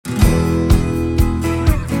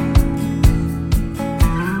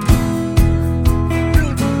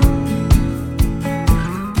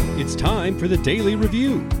for the Daily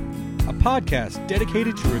Review, a podcast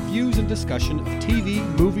dedicated to reviews and discussion of TV,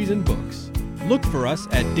 movies, and books. Look for us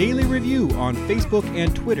at Daily Review on Facebook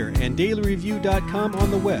and Twitter, and dailyreview.com on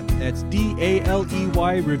the web. That's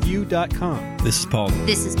DALEY review.com. This is Paul.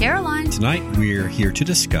 This is Caroline. Tonight we're here to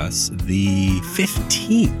discuss the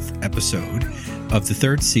 15th episode of the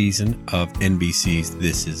third season of NBC's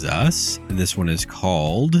This Is Us. And this one is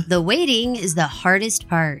called The Waiting is the Hardest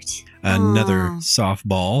Part. Another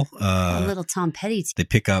softball. A little Tom Petty. They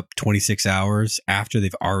pick up 26 hours after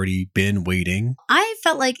they've already been waiting. I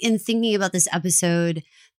felt like in thinking about this episode,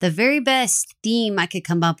 the very best theme I could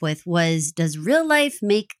come up with was, does real life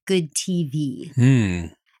make good TV?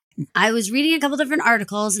 I was reading a couple different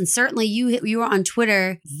articles, and certainly you were on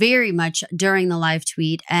Twitter very much during the live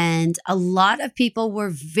tweet, and a lot of people were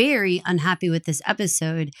very unhappy with this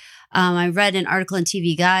episode. I read an article in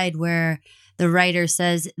TV Guide where the writer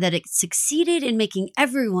says that it succeeded in making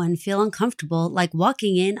everyone feel uncomfortable, like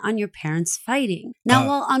walking in on your parents fighting. Now,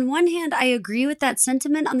 while on one hand, I agree with that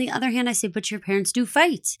sentiment, on the other hand, I say, but your parents do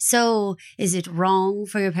fight. So is it wrong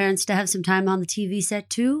for your parents to have some time on the TV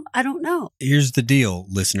set too? I don't know. Here's the deal,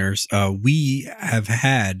 listeners. We have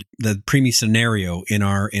had the preemie scenario in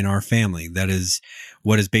our family. That is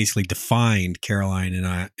what has basically defined Caroline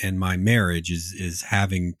and my marriage is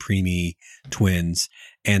having preemie twins.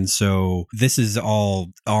 And so this is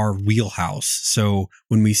all our wheelhouse. So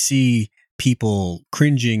when we see people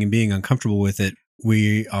cringing and being uncomfortable with it,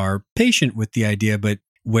 we are patient with the idea, but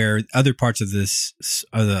where other parts of this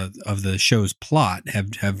of the show's plot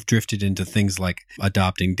have drifted into things like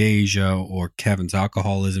adopting Deja or Kevin's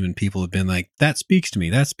alcoholism, and people have been like, that speaks to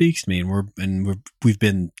me, and we've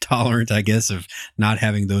been tolerant, I guess, of not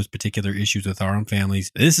having those particular issues with our own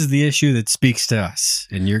families. This is the issue that speaks to us,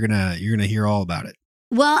 and you're gonna hear all about it.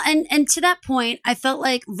 Well, and to that point, I felt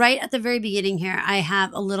like right at the very beginning here, I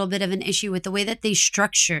have a little bit of an issue with the way that they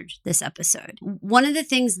structured this episode. One of the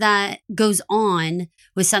things that goes on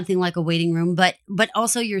with something like a waiting room, but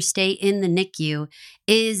also your stay in the NICU,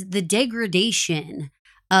 is the degradation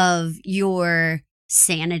of your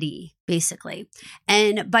sanity, basically.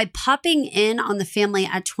 And by popping in on the family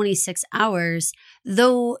at 26 hours,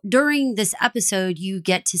 though during this episode, you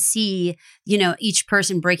get to see, each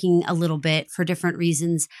person breaking a little bit for different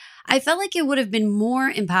reasons. I felt like it would have been more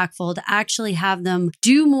impactful to actually have them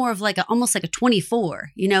do more of almost like a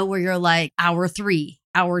 24, where you're like hour 3,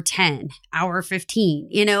 hour 10, hour 15,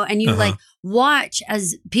 and you watch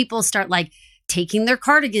as people start taking their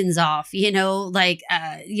cardigans off, they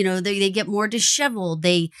get more disheveled.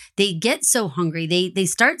 They get so hungry. They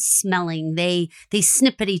start smelling. They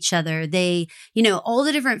snip at each other. All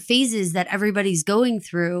the different phases that everybody's going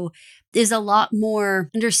through is a lot more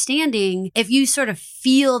understanding if you sort of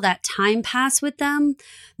feel that time pass with them.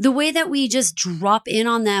 The way that we just drop in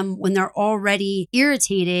on them when they're already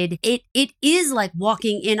irritated, it is like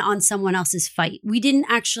walking in on someone else's fight. We didn't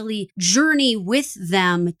actually journey with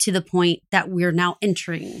them to the point that we're now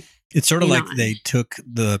entering. It's sort of like they took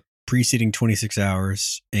the preceding 26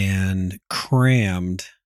 hours and crammed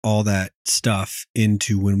all that stuff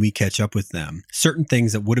into when we catch up with them. Certain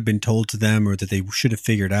things that would have been told to them or that they should have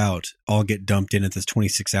figured out all get dumped in at this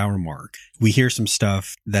 26-hour mark. We hear some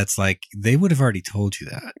stuff that's like, they would have already told you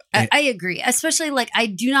that. I agree. Especially I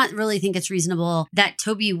do not really think it's reasonable that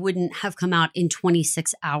Toby wouldn't have come out in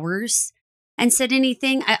 26 hours and said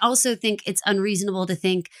anything. I also think it's unreasonable to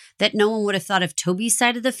think that no one would have thought of Toby's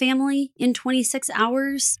side of the family in 26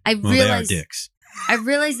 hours. They are dicks. I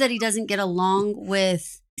realize that he doesn't get along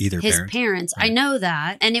with his parents. Right. I know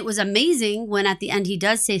that. And it was amazing when at the end he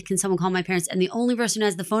does say, can someone call my parents? And the only person who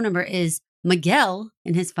has the phone number is Miguel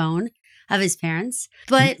in his phone of his parents.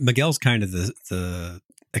 But Miguel's kind of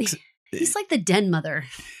he's like the den mother.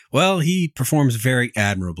 Well, he performs very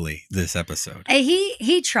admirably this episode.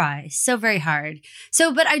 He tries so very hard.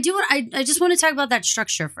 So, but I just want to talk about that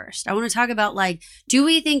structure first. I want to talk about do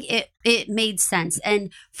we think it made sense?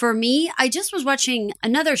 And for me, I just was watching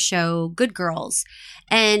another show, Good Girls,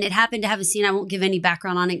 and it happened to have a scene. I won't give any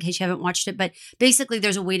background on it in case you haven't watched it, but basically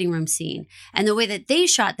there's a waiting room scene. And the way that they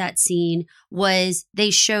shot that scene was they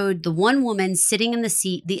showed the one woman sitting in the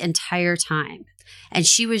seat the entire time. And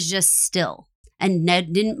she was just still, and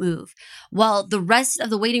Ned didn't move, while the rest of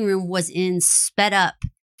the waiting room was in sped up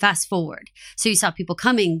fast forward. So you saw people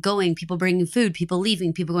coming, going, people bringing food, people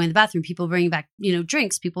leaving, people going to the bathroom, people bringing back,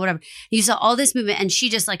 drinks, people, whatever. You saw all this movement, and she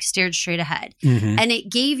just stared straight ahead. Mm-hmm. And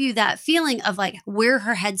it gave you that feeling of where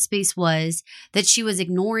her headspace was, that she was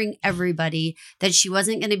ignoring everybody, that she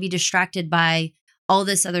wasn't going to be distracted by all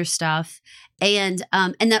this other stuff. And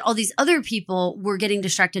that all these other people were getting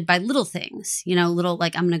distracted by little things, little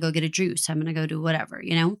I'm going to go get a juice. I'm going to go do whatever,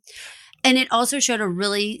 And it also showed a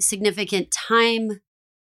really significant time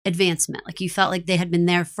advancement. Like you felt like they had been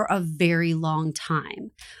there for a very long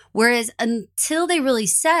time. Whereas until they really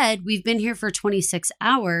said, we've been here for 26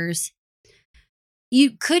 hours,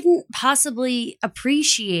 you couldn't possibly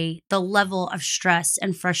appreciate the level of stress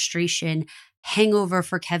and frustration, hangover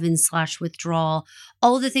for Kevin / withdrawal,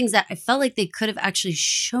 all the things that I felt like they could have actually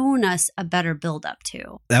shown us a better build up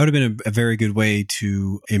to. That would have been a very good way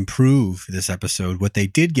to improve this episode. What they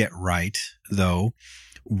did get right, though,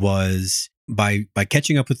 was by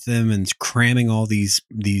catching up with them and cramming all these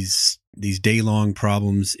day-long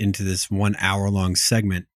problems into this 1 hour-long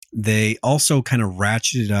segment, they also kind of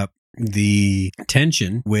ratcheted up the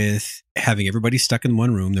tension with having everybody stuck in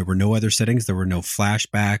one room. There were no other settings. There were no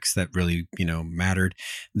flashbacks that really, mattered.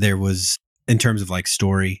 There was, in terms of like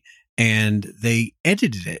story, and they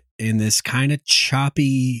edited it in this kind of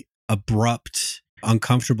choppy, abrupt,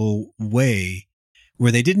 uncomfortable way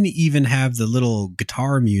where they didn't even have the little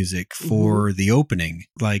guitar music for the opening.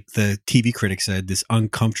 Like the TV critic said, this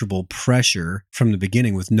uncomfortable pressure from the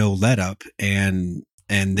beginning with no let up. And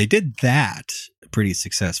they did that pretty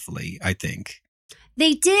successfully, I think.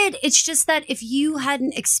 They did. It's just that if you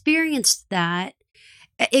hadn't experienced that,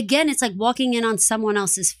 again, it's like walking in on someone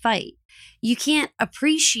else's fight. You can't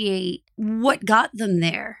appreciate what got them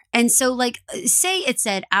there. And so, like, say it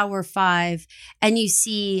said hour 5 and you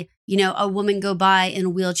see, a woman go by in a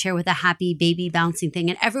wheelchair with a happy baby bouncing thing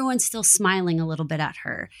and everyone's still smiling a little bit at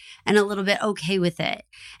her and a little bit okay with it.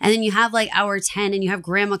 And then you have like hour 10 and you have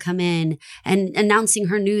grandma come in and announcing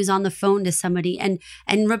her news on the phone to somebody and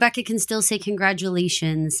Rebecca can still say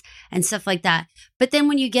congratulations and stuff like that. But then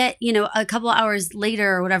when you get, a couple hours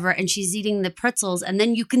later or whatever, and she's eating the pretzels and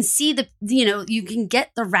then you can see you can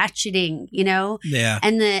get the ratcheting, Yeah.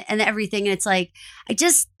 and the everything. And it's like,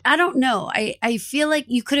 I don't know. I feel like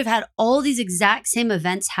you could have had all these exact same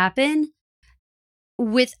events happen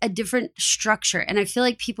with a different structure. And I feel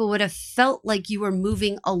like people would have felt like you were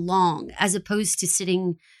moving along as opposed to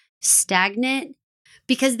sitting stagnant,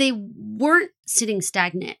 because they weren't sitting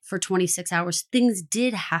stagnant for 26 hours. Things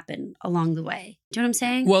did happen along the way. Do you know what I'm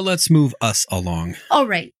saying? Well, let's move us along. All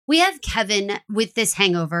right. We have Kevin with this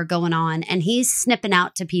hangover going on and he's snipping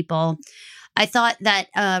out to people. I thought that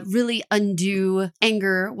really undue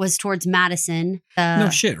anger was towards Madison. No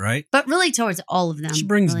shit, right? But really towards all of them. She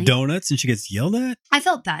brings really. donuts and she gets yelled at? I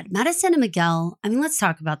felt bad. Madison and Miguel, let's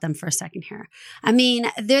talk about them for a second here.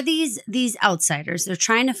 They're these outsiders. They're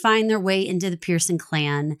trying to find their way into the Pearson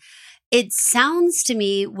clan. It sounds to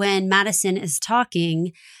me when Madison is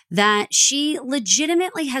talking that she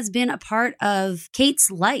legitimately has been a part of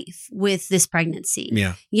Kate's life with this pregnancy.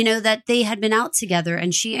 Yeah. That they had been out together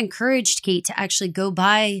and she encouraged Kate to actually go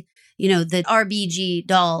buy, the RBG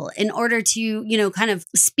doll in order to, kind of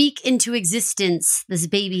speak into existence this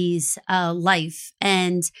baby's life.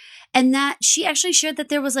 And that she actually shared that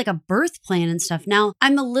there was like a birth plan and stuff. Now,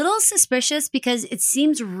 I'm a little suspicious because it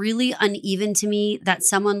seems really uneven to me that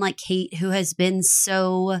someone like Kate, who has been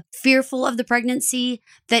so fearful of the pregnancy,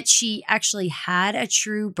 that she actually had a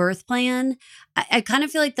true birth plan. I kind of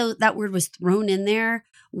feel like that word was thrown in there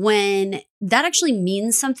when that actually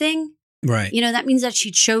means something. Right. That means that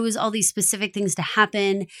she chose all these specific things to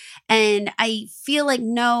happen. And I feel like,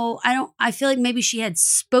 I feel like maybe she had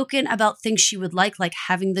spoken about things she would like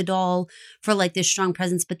having the doll for like this strong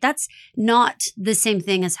presence, but that's not the same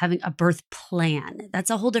thing as having a birth plan.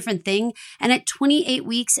 That's a whole different thing. And at 28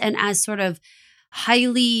 weeks and as sort of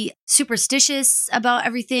highly superstitious about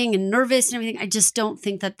everything and nervous and everything, I just don't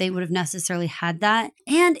think that they would have necessarily had that.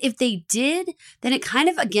 And if they did, then it kind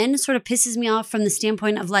of, again, sort of pisses me off from the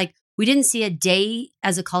standpoint of like, we didn't see a day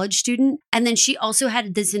as a college student. And then she also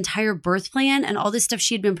had this entire birth plan and all this stuff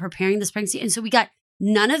she had been preparing this pregnancy. And so we got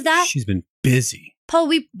none of that. She's been busy.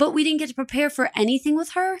 Paul, but we didn't get to prepare for anything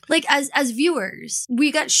with her. Like as viewers,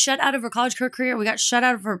 we got shut out of her college career. We got shut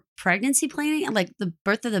out of her pregnancy planning and like the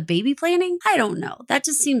birth of the baby planning. I don't know. That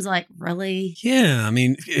just seems like really. Yeah.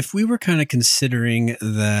 If we were kind of considering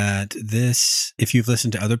that this, if you've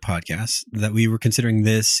listened to other podcasts, that we were considering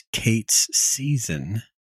this Kate's season,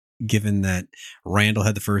 given that Randall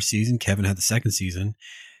had the first season, Kevin had the second season,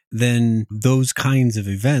 then those kinds of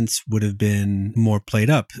events would have been more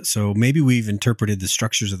played up. So maybe we've interpreted the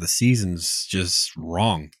structures of the seasons just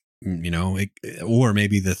wrong, or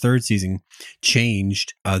maybe the third season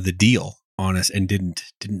changed the deal on us and didn't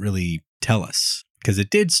really tell us, because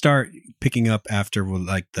it did start picking up after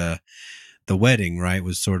like the wedding, right?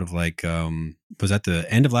 Was sort of like, was at the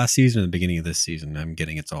end of last season or the beginning of this season? I'm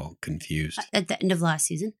getting it's all confused. At the end of last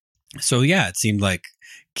season. So yeah, it seemed like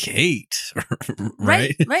Kate,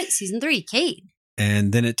 right? Right. Season 3, Kate.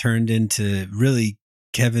 And then it turned into really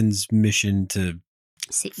Kevin's mission to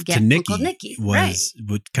Nikki was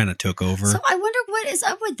what kind of took over. So I wonder what is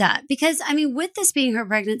up with that, because I mean, with this being her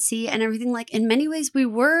pregnancy and everything, like in many ways we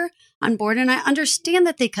were on board, and I understand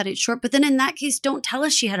that they cut it short. But then in that case, don't tell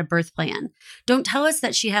us she had a birth plan. Don't tell us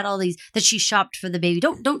that she had all these, that she shopped for the baby.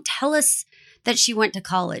 Don't tell us that she went to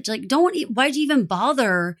college. Like, why'd you even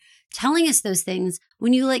bother telling us those things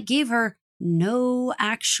when you like gave her no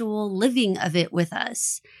actual living of it with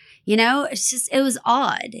us? You know, it was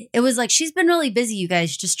odd. It was like, she's been really busy, you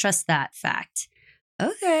guys. Just trust that fact.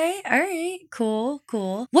 Okay. All right. Cool.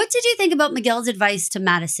 What did you think about Miguel's advice to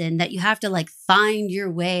Madison that you have to like find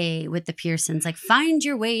your way with the Pearsons, like find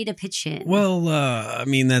your way to pitch in? Well, I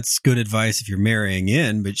mean, that's good advice if you're marrying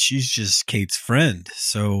in, but she's just Kate's friend.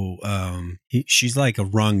 So she's like a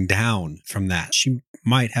rung down from that. She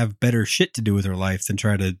might have better shit to do with her life than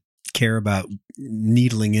try to care about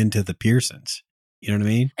needling into the Pearsons. You know what I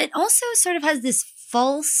mean? It also sort of has this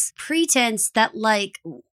false pretense that like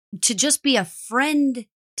to just be a friend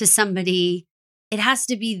to somebody, it has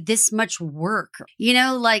to be this much work. You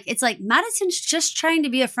know, like it's like Madison's just trying to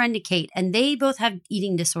be a friend to Kate, and they both have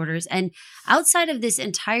eating disorders. And outside of this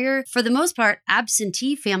entire, for the most part,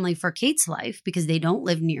 absentee family for Kate's life, because they don't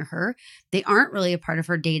live near her, they aren't really a part of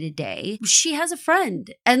her day to day. She has a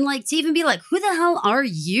friend. And like to even be like, who the hell are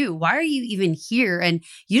you? Why are you even here? And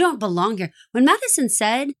you don't belong here. When Madison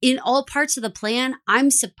said in all parts of the plan,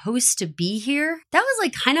 I'm supposed to be here, that was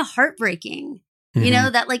like kind of heartbreaking. You know,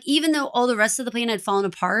 that like, even though all the rest of the plan had fallen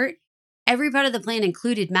apart, every part of the plan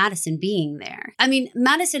included Madison being there. I mean,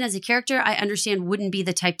 Madison as a character, I understand wouldn't be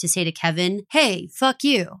the type to say to Kevin, hey, fuck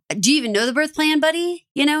you. Do you even know the birth plan, buddy?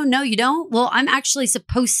 You know, no, you don't. Well, I'm actually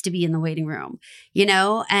supposed to be in the waiting room, you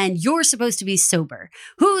know, and you're supposed to be sober.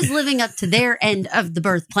 Who's living up to their end of the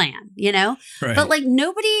birth plan, you know? Right. But like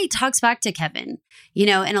nobody talks back to Kevin, you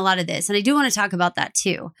know, in a lot of this. And I do want to talk about that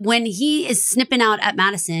too. When he is snipping out at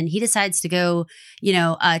Madison, he decides to go, you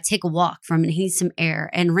know, take a walk from and he needs some air.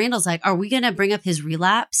 And Randall's like, are we going to bring up his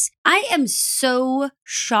relapse? I am so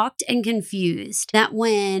shocked and confused that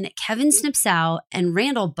when Kevin snips out and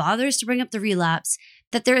Randall bothers to bring up the relapse,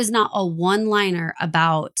 that there is not a one-liner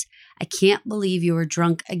about, I can't believe you were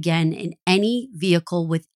drunk again in any vehicle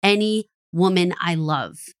with any woman I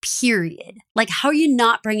love, period. Like, how are you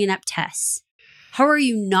not bringing up Tess? How are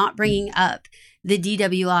you not bringing up the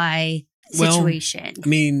DWI situation? Well, I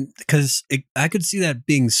mean, because I could see that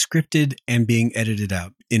being scripted and being edited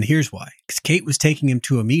out. And here's why. Because Kate was taking him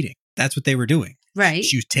to a meeting. That's what they were doing. Right.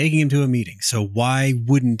 She was taking him to a meeting. So why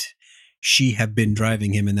wouldn't she have been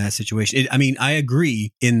driving him in that situation? I mean, I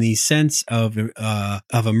agree in the sense of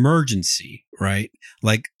emergency, right?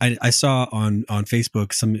 Like I saw on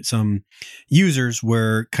Facebook some users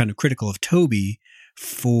were kind of critical of Toby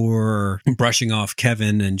for brushing off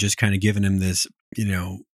Kevin and just kind of giving him this, you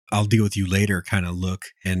know, I'll deal with you later kind of look,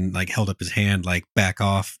 and like held up his hand like, back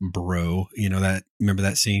off, bro. You know, that, remember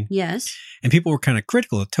that scene? Yes. And people were kind of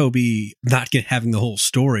critical of Toby not having the whole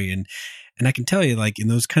story. And I can tell you, like in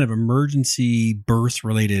those kind of emergency birth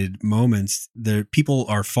related moments, the people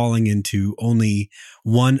are falling into only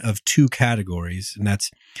one of two categories, and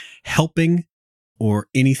that's helping or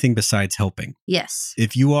anything besides helping. Yes.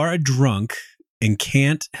 If you are a drunk and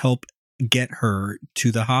can't help get her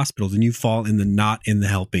to the hospital, then you fall in the not in the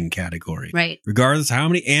helping category. Right. Regardless of how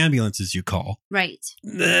many ambulances you call. Right.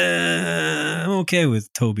 I'm okay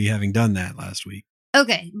with Toby having done that last week.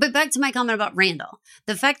 Okay, but back to my comment about Randall.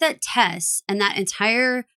 The fact that Tess and that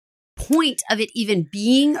entire point of it even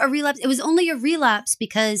being a relapse, it was only a relapse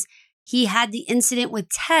because he had the incident with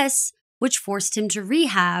Tess, which forced him to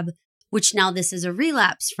rehab, which now this is a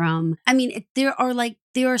relapse from. I mean, there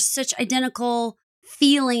are such identical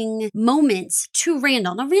feeling moments to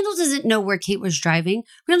Randall. Now, Randall doesn't know where Kate was driving.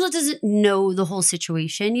 Randall doesn't know the whole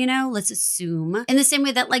situation, you know, let's assume. In the same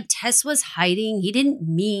way that like Tess was hiding, he didn't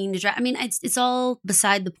mean to drive. I mean, it's all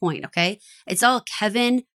beside the point, okay? It's all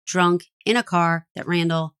Kevin drunk in a car that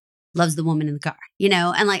Randall loves the woman in the car, you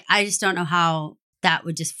know? And like, I just don't know how that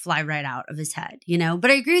would just fly right out of his head, you know?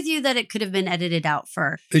 But I agree with you that it could have been edited out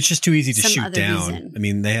for it's just too easy to some shoot other down. reason. I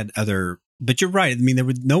mean, they had other. But you're right. I mean,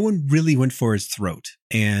 no one really went for his throat,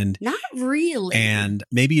 and not really. And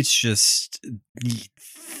maybe it's just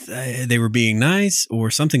they were being nice or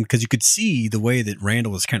something, because you could see the way that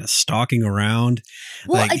Randall was kind of stalking around.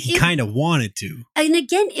 Well, like he kind of wanted to. And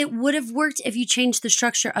again, it would have worked if you changed the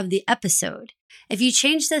structure of the episode. If you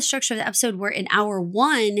changed the structure of the episode where in hour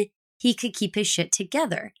 1, he could keep his shit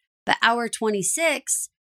together. But hour 26,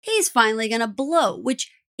 he's finally going to blow,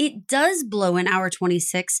 which it does blow in hour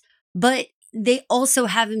 26. But they also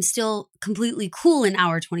have him still completely cool in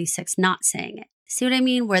hour 26, not saying it. See what I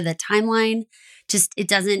mean? Where the timeline just, it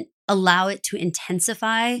doesn't allow it to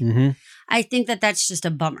intensify. Mm-hmm. I think that that's just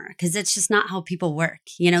a bummer because it's just not how people work.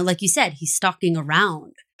 You know, like you said, he's stalking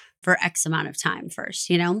around for X amount of time first,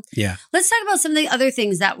 you know? Yeah. Let's talk about some of the other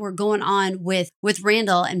things that were going on with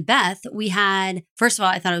Randall and Beth. We had, first of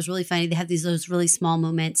all, I thought it was really funny. They have those really small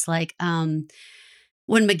moments like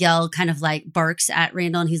when Miguel kind of like barks at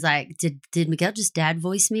Randall and he's like, did Miguel just dad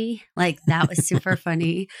voice me? Like that was super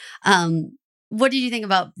funny. What did you think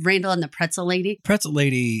about Randall and the pretzel lady? Pretzel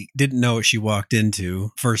lady didn't know what she walked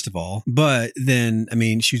into, first of all. But then, I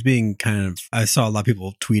mean, she was being kind of, I saw a lot of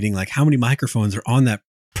people tweeting like, how many microphones are on that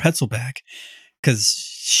pretzel bag? Because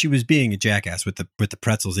she was being a jackass with the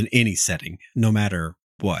pretzels in any setting, no matter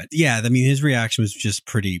what. Yeah, I mean, his reaction was just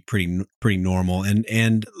pretty normal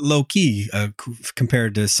and low key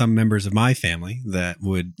compared to some members of my family that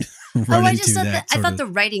would run into that. I thought the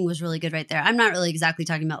writing was really good right there. I'm not really exactly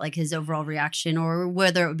talking about like his overall reaction or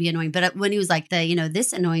whether it would be annoying, but when he was like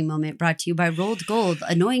this annoying moment brought to you by Rolled Gold,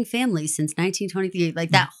 annoying family since 1923,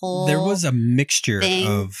 like that whole there was a mixture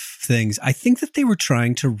of things. I think that they were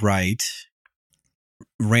trying to write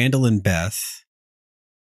Randall and Beth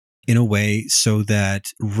in a way so that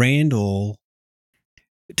Randall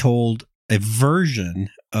told a version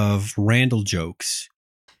of Randall jokes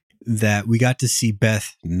that we got to see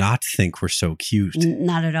Beth not think were so cute.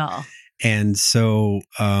 Not at all. And so,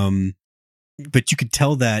 but you could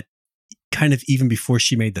tell that kind of even before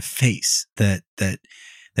she made the face that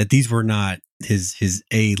these were not his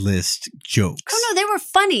A-list jokes. Oh no, they were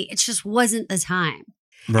funny. It just wasn't the time.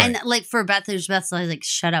 Right. And like for Beth, I was like,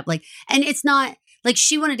 shut up. Like, and it's not like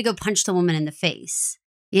she wanted to go punch the woman in the face,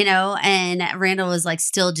 you know, and Randall was like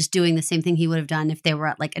still just doing the same thing he would have done if they were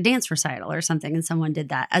at like a dance recital or something and someone did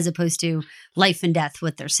that, as opposed to life and death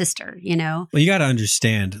with their sister, you know? Well, you got to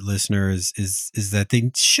understand, listeners, is that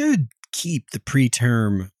they should keep the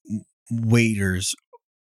preterm waiters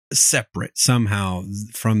separate somehow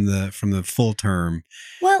from the full term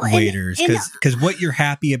waiters, because what you're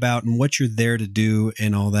happy about and what you're there to do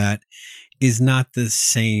and all that is not the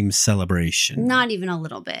same celebration. Not even a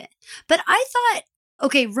little bit. But I thought,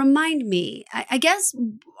 okay, remind me. I guess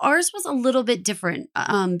ours was a little bit different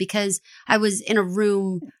because I was in a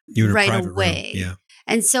room right away. Room. Yeah.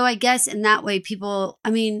 And so I guess in that way, people, I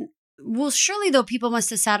mean, well, surely though, people must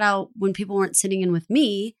have sat out when people weren't sitting in with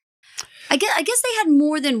me. I guess they had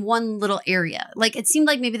more than one little area. Like it seemed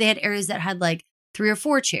like maybe they had areas that had like 3 or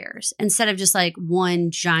 4 chairs instead of just like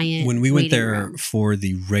one giant. When we went there room. For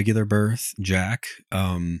the regular birth, Jack,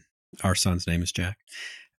 our son's name is Jack.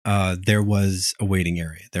 There was a waiting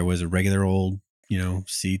area. There was a regular old,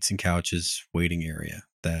 seats and couches waiting area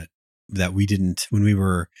that we didn't, when we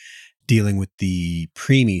were dealing with the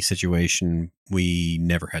preemie situation, we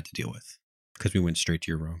never had to deal with. Because we went straight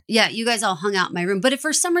to your room. Yeah, you guys all hung out in my room. But if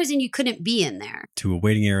for some reason you couldn't be in there. To a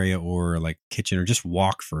waiting area or like kitchen or just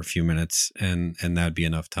walk for a few minutes and that'd be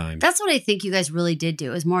enough time. That's what I think you guys really did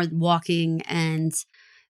do, is more walking and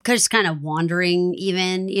just kind of wandering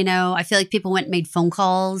even, I feel like people went and made phone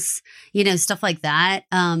calls, stuff like that.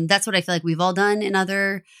 That's what I feel like we've all done in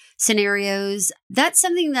other scenarios. That's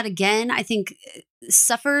something that, again, I think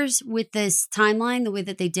suffers with this timeline, the way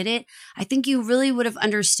that they did it. I think you really would have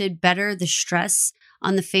understood better the stress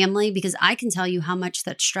on the family, because I can tell you how much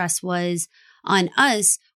that stress was on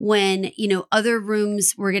us when, other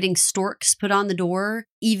rooms were getting storks put on the door.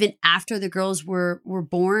 Even after the girls were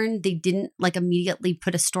born, they didn't like immediately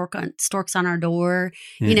put storks on our door,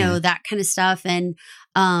 that kind of stuff. And,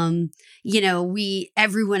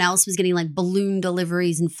 everyone else was getting like balloon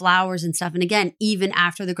deliveries and flowers and stuff. And again, even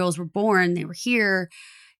after the girls were born, they were here.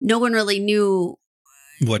 No one really knew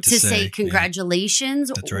what to say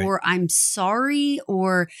congratulations or I'm sorry,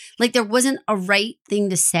 or like there wasn't a right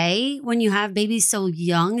thing to say when you have babies so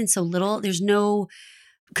young and so little. There's no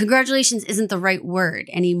congratulations isn't the right word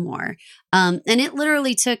anymore. And it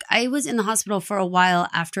literally took, I was in the hospital for a while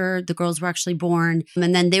after the girls were actually born,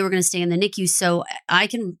 and then they were going to stay in the NICU. So I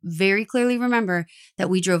can very clearly remember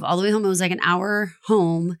that we drove all the way home. It was like an hour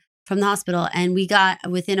home from the hospital, and we got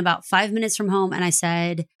within about 5 minutes from home. And I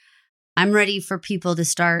said, I'm ready for people to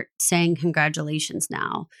start saying congratulations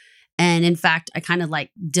now. And in fact, I kind of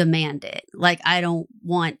like demand it. Like, I don't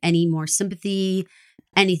want any more sympathy,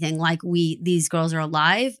 anything. Like these girls are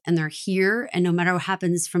alive and they're here. And no matter what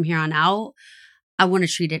happens from here on out, I want to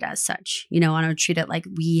treat it as such. I want to treat it like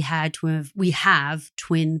we have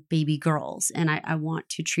twin baby girls. And I want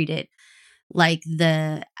to treat it like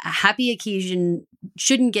the happy occasion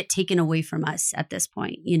shouldn't get taken away from us at this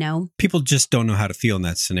point, People just don't know how to feel in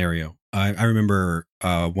that scenario. I remember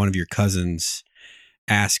one of your cousins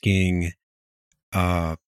asking,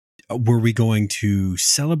 were we going to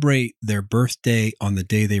celebrate their birthday on the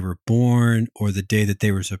day they were born or the day that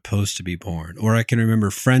they were supposed to be born? Or I can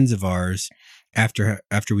remember friends of ours after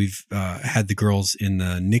we've had the girls in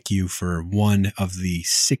the NICU for one of the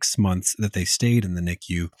 6 months that they stayed in the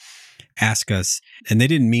NICU, ask us, and they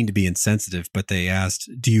didn't mean to be insensitive, but they asked,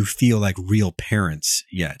 do you feel like real parents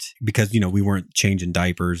yet? Because, we weren't changing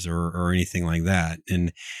diapers or anything like that.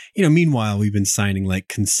 And, meanwhile, we've been signing like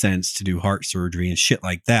consents to do heart surgery and shit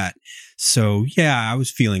like that. So, yeah, I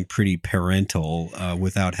was feeling pretty parental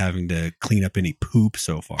without having to clean up any poop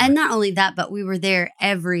so far. And not only that, but we were there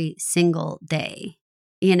every single day.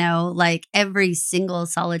 Like every single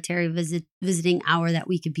solitary visiting hour that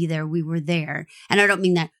we could be there, we were there. And I don't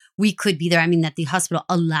mean that we could be there. I mean that the hospital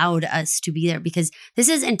allowed us to be there because this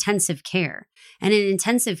is intensive care. And in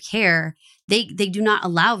intensive care, they do not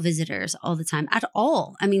allow visitors all the time at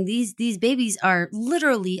all. I mean, these babies are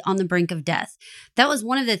literally on the brink of death. That was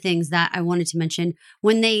one of the things that I wanted to mention.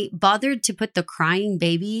 When they bothered to put the crying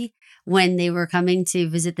baby when they were coming to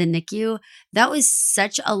visit the NICU, that was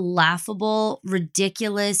such a laughable,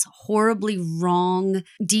 ridiculous, horribly wrong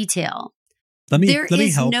detail. Let me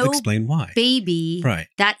help explain why. Baby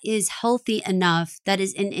that is healthy enough, that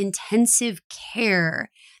is in intensive care,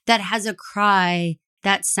 that has a cry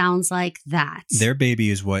that sounds like that. Their baby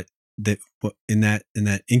is what in that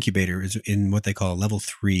incubator is in what they call a level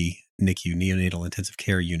 3 NICU, neonatal intensive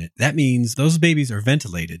care unit. That means those babies are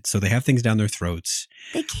ventilated, so they have things down their throats.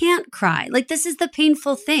 They can't cry. Like, this is the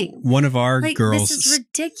painful thing. One of our girls this is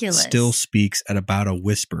ridiculous. Still speaks at about a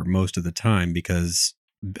whisper most of the time because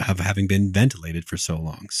of having been ventilated for so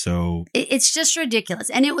long. So it's just ridiculous.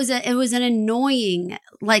 And it was an annoying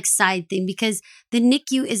side thing because the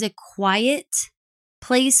NICU is a quiet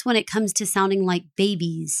place when it comes to sounding like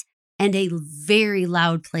babies and a very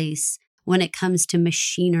loud place when it comes to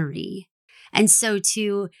machinery. And so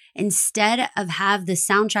instead of have the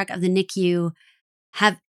soundtrack of the NICU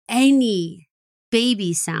have any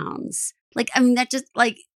baby sounds, that just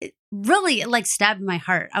really stabbed my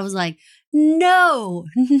heart. I was like, no,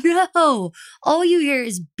 all you hear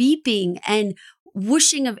is beeping and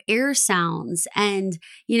whooshing of air sounds and,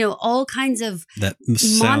 all kinds of that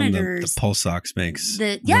monitors. Sound the pulse ox makes.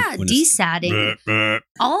 Desatting,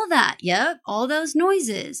 all that. Yep. All those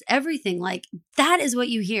noises, everything that is what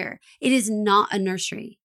you hear. It is not a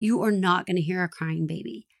nursery. You are not going to hear a crying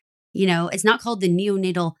baby. It's not called the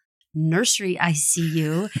neonatal nursery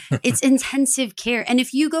ICU. It's intensive care. And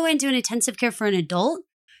if you go into an intensive care for an adult,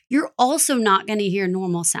 you're also not going to hear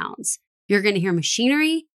normal sounds. You're going to hear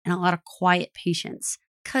machinery and a lot of quiet patients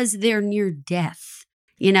because they're near death.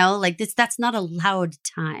 That's not a loud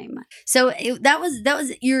time. So that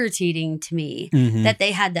was irritating to me that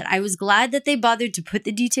they had that. I was glad that they bothered to put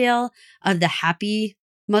the detail of the happy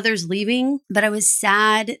mothers leaving, but I was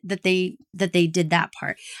sad that they did that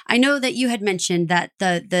part. I know that you had mentioned that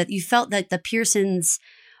you felt that the Pearsons'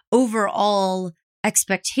 overall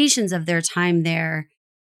expectations of their time there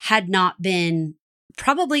had not been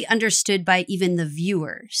probably understood by even the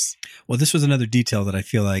viewers. Well, this was another detail that I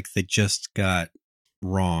feel like they just got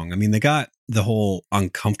wrong. I mean, they got the whole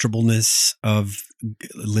uncomfortableness of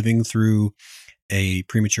living through a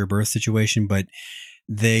premature birth situation, but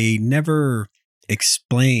they never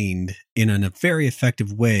explained in a very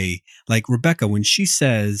effective way. Like Rebecca, when she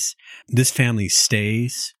says this family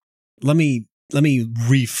stays, let me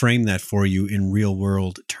reframe that for you in real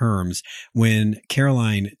world terms. When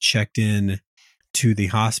Caroline checked in to the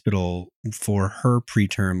hospital for her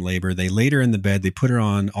preterm labor, they laid her in the bed. They put her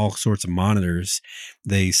on all sorts of monitors.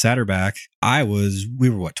 They sat her back. We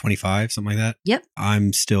were 25, something like that? Yep.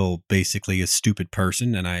 I'm still basically a stupid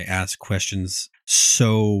person and I ask questions.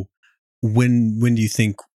 So when do you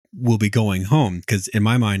think we'll be going home? Because in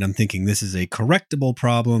my mind, I'm thinking this is a correctable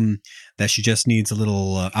problem that she just needs a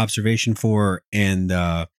little observation for, and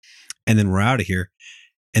then we're out of here.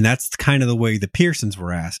 And that's kind of the way the Pearsons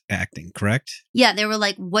were acting, correct? Yeah, they were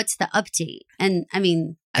like, "What's the update?" And I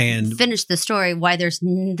mean, I finished the story. Why there's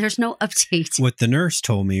no update. What the nurse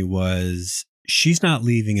told me was she's not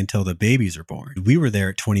leaving until the babies are born. We were there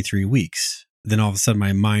at 23 weeks. Then all of a sudden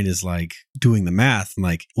my mind is doing the math. I'm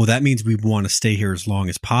like, well, that means we want to stay here as long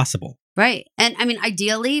as possible. Right. And I mean,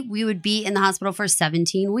 ideally, we would be in the hospital for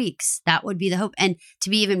 17 weeks. That would be the hope. And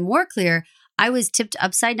to be even more clear, I was tipped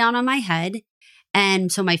upside down on my head.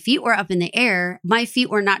 And so my feet were up in the air. My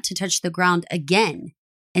feet were not to touch the ground again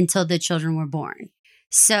until the children were born.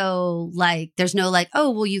 So there's no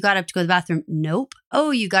oh, well, you got up to go to the bathroom. Nope.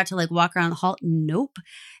 Oh, you got to walk around the hall. Nope.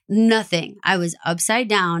 Nothing. I was upside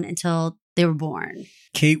down until they were born.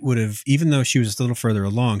 Kate would have, even though she was a little further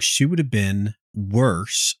along, she would have been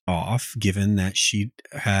worse off given that she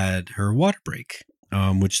had her water break,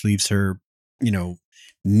 which leaves her,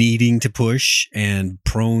 needing to push and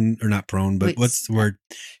prone, or not prone, but what's the word?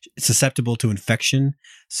 Susceptible to infection.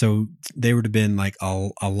 So they would have been like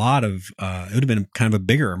a lot of, it would have been kind of a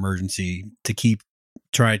bigger emergency to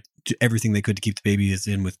try everything they could to keep the babies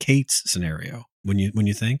in with Kate's scenario. When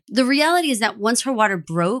you think? The reality is that once her water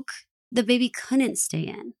broke, the baby couldn't stay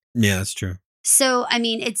in. Yeah, that's true. So, I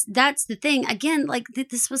mean, that's the thing. Again, like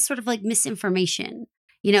this was sort of like misinformation,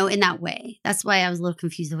 in that way. That's why I was a little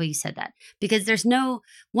confused the way you said that. Because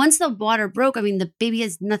once the water broke, I mean, the baby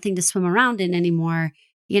has nothing to swim around in anymore.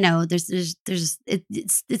 It's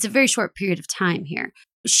a very short period of time here.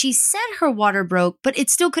 She said her water broke, but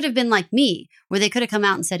it still could have been like me, where they could have come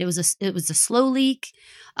out and said it was a slow leak,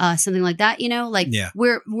 something like that,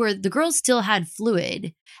 where the girls still had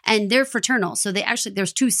fluid and they're fraternal. So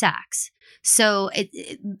there's 2 sacs. So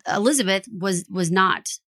Elizabeth was not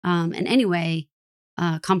in any way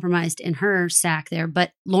compromised in her sac there,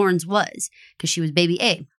 but Lauren's was, because she was baby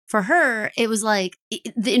A. For her, it was like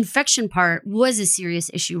the infection part was a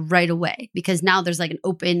serious issue right away, because now there's like an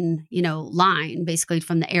open, line basically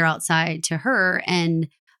from the air outside to her, and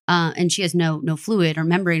she has no fluid or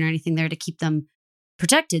membrane or anything there to keep them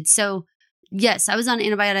protected. So yes, I was on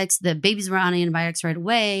antibiotics. The babies were on antibiotics right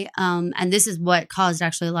away, and this is what caused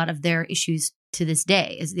actually a lot of their issues to this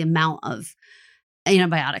day, is the amount of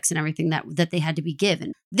antibiotics and everything that they had to be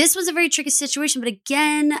given. This was a very tricky situation, but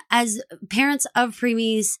again, as parents of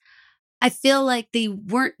preemies, I feel like they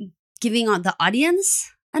weren't giving the audience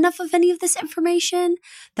enough of any of this information,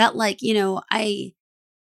 that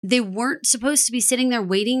they weren't supposed to be sitting there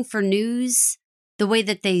waiting for news the way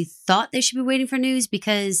that they thought they should be waiting for news,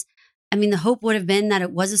 because I mean, the hope would have been that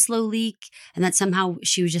it was a slow leak and that somehow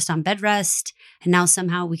she was just on bed rest, and now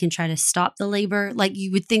somehow we can try to stop the labor. Like,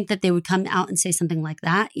 you would think that they would come out and say something like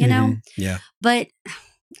that, know? Yeah. But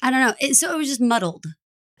I don't know. So it was just muddled,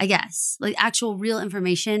 I guess. Like, actual real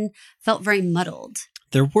information felt very muddled.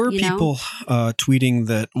 There were people tweeting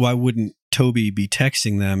that why wouldn't Toby be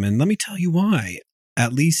texting them? And let me tell you why.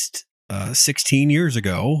 At least 16 years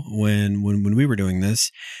ago, when we were doing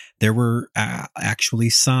this, there were actually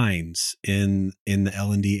signs in the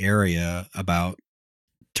L&D area about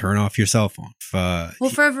turn off your cell phone.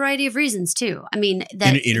 For a variety of reasons too. I mean,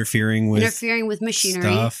 that interfering with machinery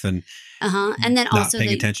stuff, and and then not also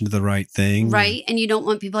paying attention to the right thing, right? And you don't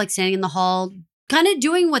want people like standing in the hall, kind of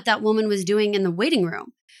doing what that woman was doing in the waiting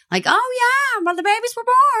room, like, oh yeah, well the babies were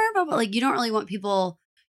born, but like, you don't really want people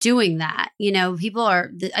doing that. People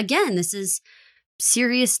are, again, this is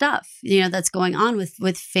serious stuff, that's going on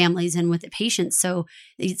with families and with the patients. So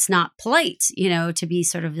it's not polite, to be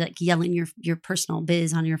sort of like yelling your personal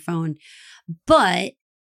biz on your phone. But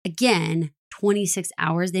again, 26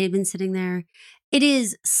 hours they had been sitting there. It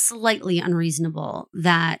is slightly unreasonable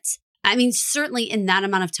that, I mean, certainly in that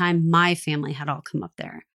amount of time, my family had all come up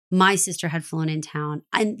there. My sister had flown in town,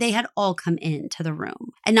 and they had all come into the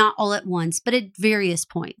room, and not all at once, but at various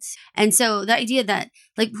points. And so the idea that,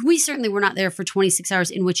 like, we certainly were not there for 26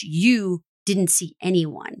 hours in which you didn't see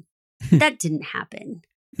anyone, that didn't happen.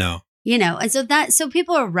 No. And so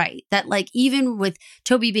people are right that, like, even with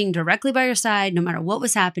Toby being directly by your side, no matter what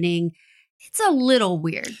was happening, it's a little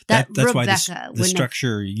weird that that's Rebecca why the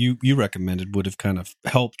structure you recommended would have kind of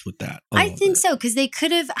helped with that. I think so, because they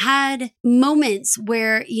could have had moments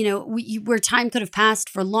where, where time could have passed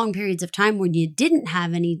for long periods of time when you didn't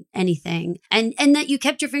have anything, and that you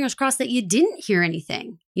kept your fingers crossed that you didn't hear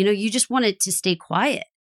anything. You just wanted to stay quiet.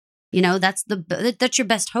 That's your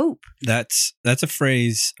best hope. That's a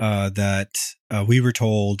phrase that we were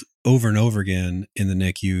told over and over again in the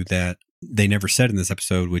NICU that they never said in this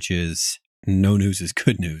episode, which is, no news is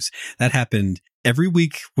good news. That happened every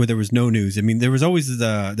week where there was no news. I mean, there was always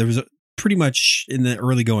pretty much in the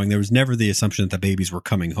early going, there was never the assumption that the babies were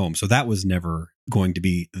coming home. So that was never going to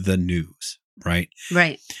be the news, right?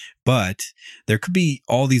 Right. But there could be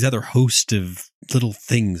all these other host of little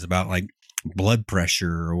things about, like, blood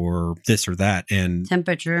pressure or this or that, and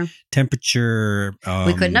temperature.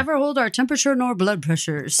 We could never hold our temperature nor blood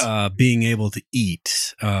pressures. Being able to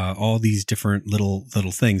eat, all these different little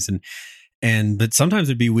things, but sometimes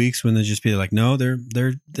it'd be weeks when they'd just be like, no,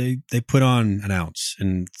 they put on an ounce,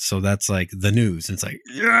 and so that's like the news. And it's like,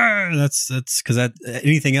 yeah, that's because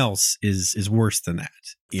anything else is worse than that.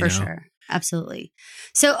 For sure. Absolutely.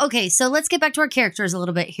 So let's get back to our characters a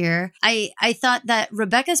little bit here. I thought that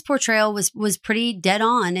Rebecca's portrayal was pretty dead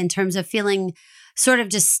on in terms of feeling sort of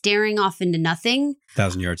just staring off into nothing.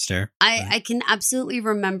 1,000-yard stare. I can absolutely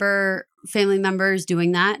remember family members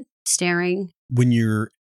doing that, staring. When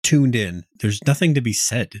you're tuned in. There's nothing to be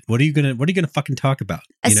said. What are you gonna fucking talk about?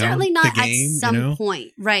 Certainly not the game, at some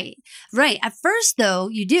point. Right. At first, though,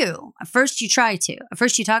 you do. At first, you try to. At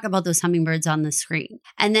first, you talk about those hummingbirds on the screen.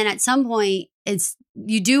 And then at some point,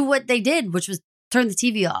 you do what they did, which was turn the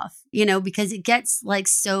TV off, because it gets like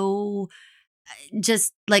so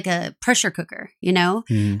just like a pressure cooker,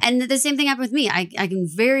 Mm. And the same thing happened with me. I can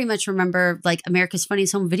very much remember like America's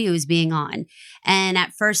Funniest Home Videos being on. And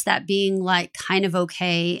at first that being like kind of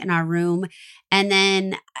okay in our room. And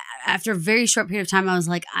then after a very short period of time, I was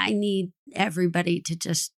like, I need everybody to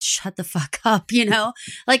just shut the fuck up,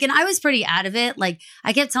 Like, and I was pretty out of it. Like,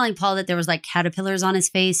 I kept telling Paul that there was like caterpillars on his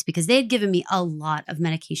face because they had given me a lot of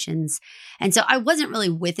medications. And so I wasn't really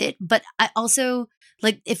with it. But I also,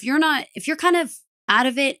 like, if you're kind of out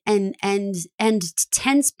of it and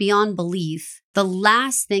tense beyond belief, the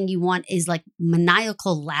last thing you want is like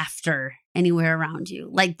maniacal laughter anywhere around you.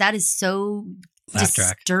 Like, that is so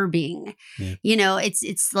disturbing. Yeah.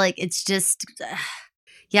 It's just,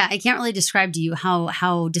 I can't really describe to you how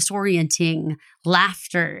disorienting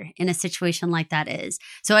laughter in a situation like that is.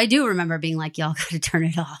 So I do remember being like, y'all got to turn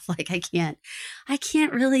it off. Like, I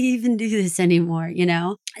can't really even do this anymore,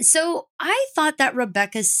 So I thought that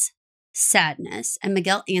Rebecca's sadness and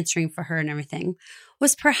Miguel answering for her and everything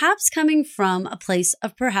was perhaps coming from a place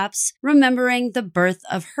of perhaps remembering the birth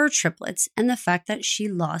of her triplets and the fact that she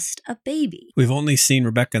lost a baby. We've only seen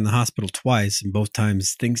Rebecca in the hospital twice, and both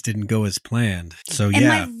times things didn't go as planned. So,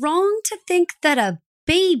 Am I wrong to think that a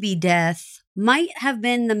baby death might have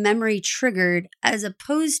been the memory triggered as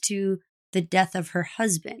opposed to the death of her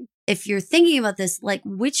husband? If you're thinking about this, like,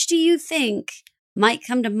 which do you think might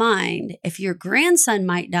come to mind? If your grandson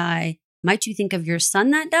might die, might you think of your son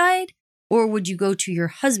that died? Or would you go to your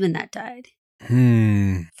husband that died?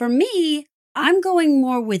 For me, I'm going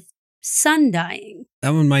more with son dying.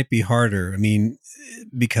 That one might be harder. I mean,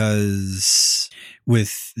 because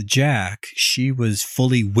with Jack, she was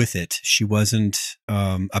fully with it. She wasn't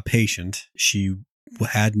a patient. She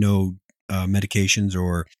had no medications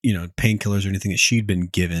or, painkillers or anything that she'd been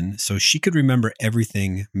given. So she could remember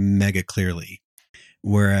everything mega clearly.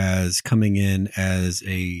 Whereas coming in as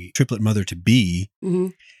a triplet mother to be, mm-hmm.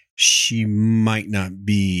 she might not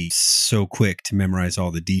be so quick to memorize all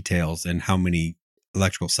the details and how many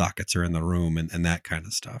electrical sockets are in the room and that kind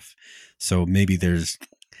of stuff. So maybe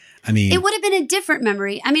it would have been a different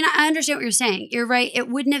memory. I mean, I understand what you're saying. You're right. It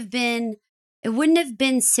wouldn't have been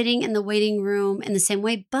sitting in the waiting room in the same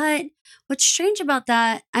way. But what's strange about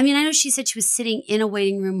that, I mean, I know she said she was sitting in a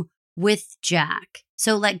waiting room with Jack.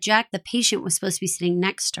 So like Jack, the patient, was supposed to be sitting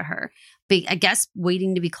next to her, I guess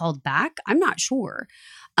waiting to be called back. I'm not sure.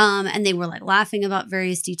 And they were like laughing about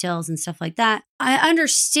various details and stuff like that. I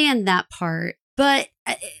understand that part, but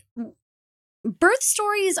birth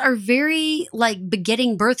stories are very like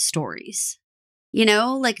begetting birth stories.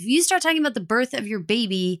 Like if you start talking about the birth of your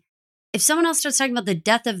baby, if someone else starts talking about the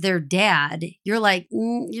death of their dad, you're like,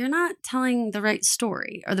 you're not telling the right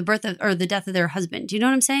story, or the death of their husband. Do you know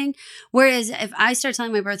what I'm saying? Whereas if I start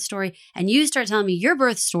telling my birth story and you start telling me your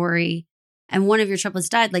birth story and one of your triplets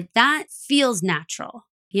died, like that feels natural,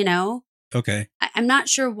 Okay. I'm not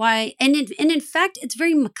sure why. And in fact, it's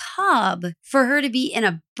very macabre for her to be in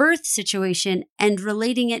a birth situation and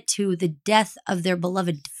relating it to the death of their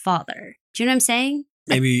beloved father. Do you know what I'm saying?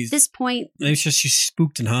 Maybe at this point, maybe it's just she's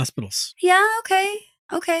spooked in hospitals. Yeah.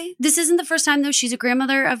 Okay. This isn't the first time though. She's a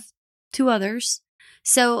grandmother of 2 others.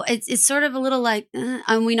 So it's sort of a little like,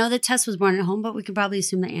 and we know that Tess was born at home, but we can probably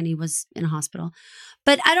assume that Annie was in a hospital.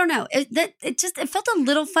 But I don't know. It felt a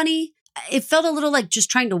little funny. It felt a little like just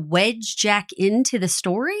trying to wedge Jack into the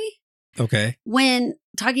story. Okay. When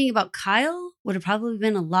talking about Kyle would have probably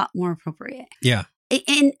been a lot more appropriate. Yeah.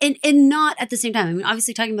 And not at the same time. I mean,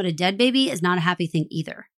 obviously talking about a dead baby is not a happy thing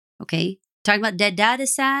either. Okay. Talking about dead dad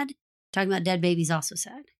is sad. Talking about dead baby is also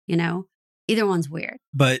sad. Either one's weird.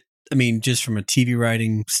 But I mean, just from a TV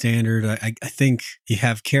writing standard, I think you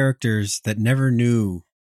have characters that never knew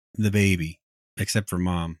the baby except for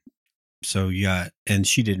mom. So and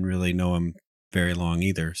she didn't really know him very long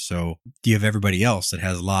either. So you have everybody else that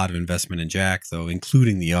has a lot of investment in Jack, though,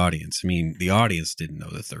 including the audience. I mean, the audience didn't know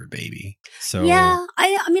the third baby. So yeah,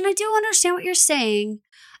 I mean, I do understand what you're saying.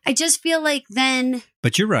 I just feel like then.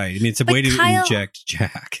 But you're right. I mean, it's a way to inject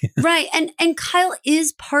Jack. Right. And Kyle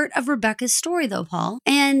is part of Rebecca's story, though, Paul.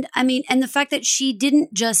 And I mean, and the fact that she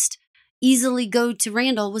didn't just easily go to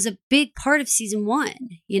Randall was a big part of season 1,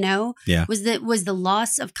 Yeah. Was the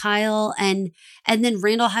loss of Kyle and then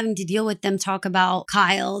Randall having to deal with them talk about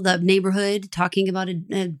Kyle, the neighborhood, talking about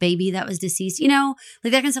a baby that was deceased, like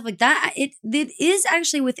that kind of stuff like that. It is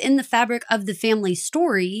actually within the fabric of the family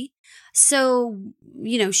story. So,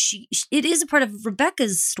 it is a part of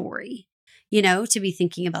Rebecca's story, to be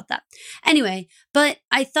thinking about that. Anyway, but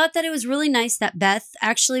I thought that it was really nice that Beth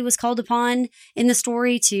actually was called upon in the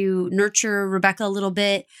story to nurture Rebecca a little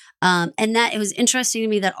bit. And that it was interesting to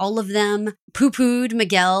me that all of them poo-pooed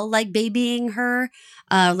Miguel, like babying her,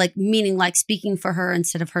 meaning like speaking for her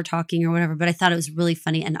instead of her talking or whatever. But I thought it was really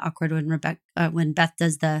funny and awkward when Beth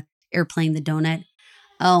does the airplane, the donut.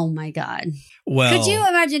 Oh my God. Well, could you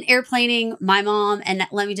imagine airplaning my mom? And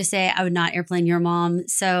let me just say, I would not airplane your mom.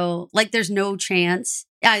 So there's no chance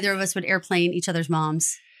either of us would airplane each other's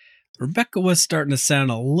moms. Rebecca was starting to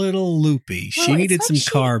sound a little loopy. She needed some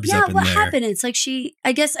carbs up in there. Yeah, what happened? It's like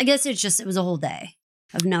I guess it was a whole day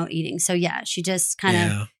of no eating. So yeah, she just kind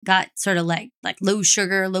of got sort of like low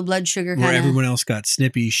blood sugar. Where everyone else got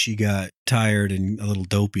snippy, she got tired and a little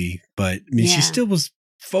dopey. But I mean, she still was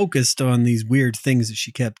focused on these weird things that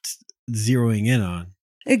she kept zeroing in on.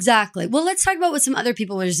 Exactly. Well, let's talk about what some other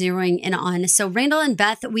people were zeroing in on. So Randall and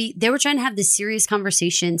Beth, they were trying to have this serious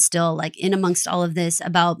conversation still, like in amongst all of this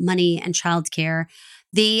about money and childcare.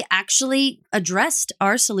 They actually addressed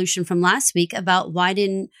our solution from last week about why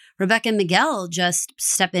didn't Rebecca and Miguel just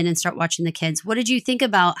step in and start watching the kids? What did you think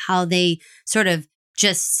about how they sort of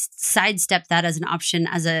just sidestepped that as an option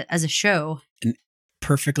as a show? An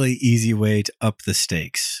perfectly easy way to up the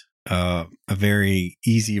stakes. A very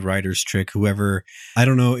easy writer's trick. I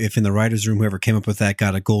don't know if in the writer's room, whoever came up with that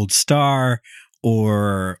got a gold star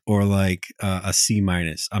or like a C-.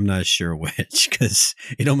 I'm not sure which, because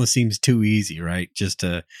it almost seems too easy, right? Just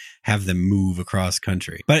to have them move across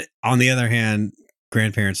country. But on the other hand,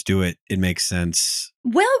 grandparents do it. It makes sense.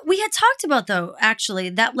 Well, we had talked about, though, actually,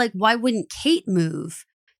 that why wouldn't Kate move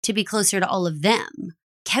to be closer to all of them?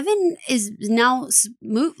 Kevin is now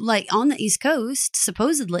moved on the East Coast,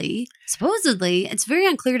 supposedly. It's very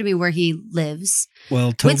unclear to me where he lives.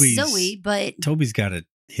 Well, Toby's with Zoe, but Toby's got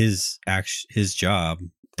his job,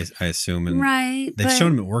 I assume, and right. They've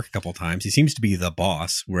shown him at work a couple times. He seems to be the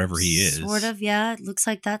boss wherever he is. Sort of, yeah. It looks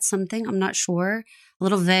like that's something. I'm not sure. A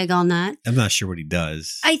little vague on that. I'm not sure what he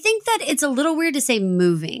does. I think that it's a little weird to say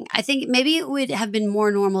moving. I think maybe it would have been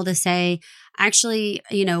more normal to say, actually,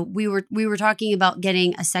 we were talking about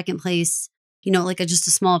getting a second place, just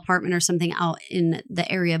a small apartment or something out in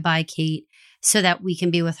the area by Kate so that we can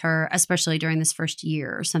be with her, especially during this first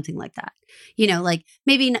year or something like that.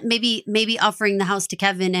 Maybe offering the house to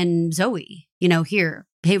Kevin and Zoe, here,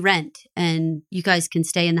 pay rent and you guys can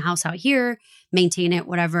stay in the house out here, maintain it,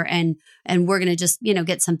 whatever. And we're going to just,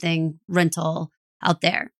 get something rental out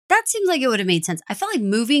there. That seems like it would have made sense. I felt like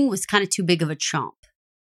moving was kind of too big of a chomp.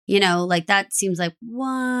 That seems like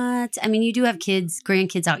what? I mean, you do have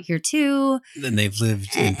grandkids out here too. And they've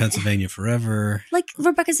lived in Pennsylvania forever. Like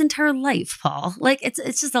Rebecca's entire life, Paul.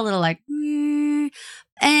 It's just a little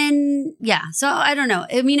and yeah. So I don't know.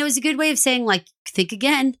 I mean, it was a good way of saying think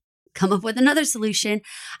again, come up with another solution.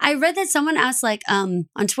 I read that someone asked on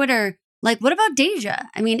Twitter, what about Deja?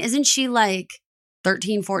 I mean, isn't she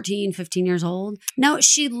 13, 14, 15 years old? No,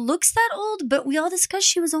 she looks that old, but we all discussed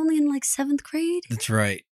she was only in 7th grade. That's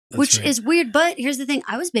right. Which is weird. But here's the thing.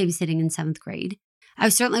 I was babysitting in 7th grade. I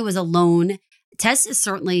certainly was alone. Tess is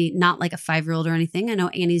certainly not a 5-year-old or anything. I know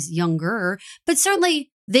Annie's younger, but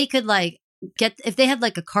certainly they could if they had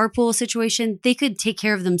a carpool situation, they could take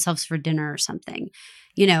care of themselves for dinner or something.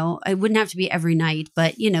 It wouldn't have to be every night,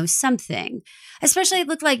 but something. Especially it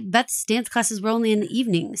looked like Beth's dance classes were only in the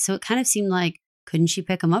evening. So it kind of seemed like, couldn't she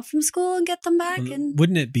pick them up from school and get them back? And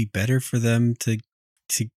wouldn't it be better for them to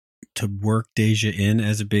work Deja in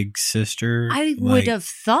as a big sister? I would have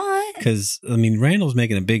thought. Because, Randall's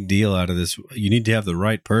making a big deal out of this. You need to have the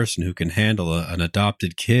right person who can handle an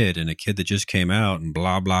adopted kid and a kid that just came out and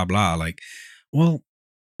blah, blah, blah. Well,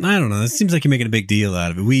 I don't know. It seems like you're making a big deal out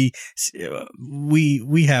of it. We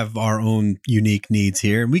have our own unique needs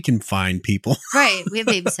here, and we can find people. Right. We have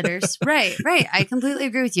babysitters. Right. I completely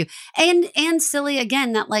agree with you. And silly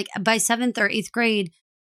again that by 7th or 8th grade,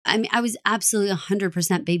 I was absolutely 100%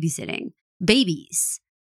 babysitting babies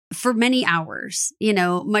for many hours,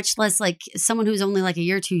 much less someone who's only a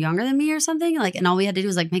year or two younger than me or something. And all we had to do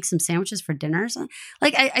was make some sandwiches for dinner or something.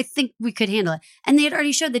 I think we could handle it. And they had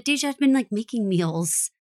already showed that Deja had been making meals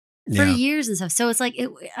for years and stuff. So it's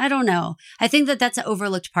I don't know. I think that's an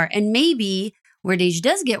overlooked part. And maybe where Deja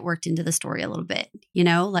does get worked into the story a little bit,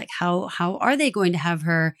 how are they going to have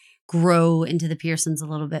her grow into the Pearsons a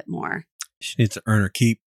little bit more? She needs to earn her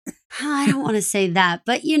keep. I don't want to say that,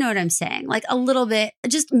 but you know what I'm saying? A little bit,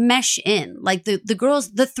 just mesh in.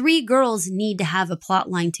 The 3 girls need to have a plot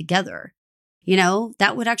line together.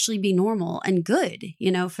 That would actually be normal and good,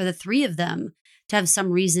 for the 3 of them to have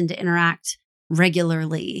some reason to interact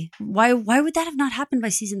regularly. Why would that have not happened by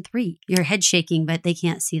season 3? Your head shaking, but they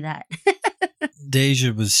can't see that.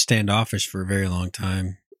 Deja was standoffish for a very long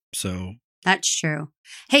time. So That's true.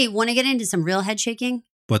 Hey, want to get into some real head shaking?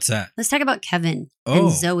 what's that? Let's talk about Kevin Oh.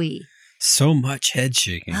 and Zoe. So much head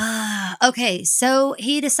shaking. Okay, so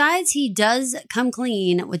he decides he does come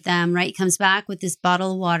clean with them, right? He comes back with this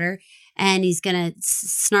bottle of water and he's going to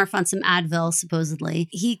snarf on some Advil, supposedly.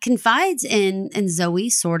 He confides in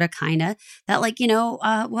Zoe, sort of, kind of, that like,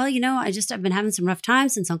 I've been having some rough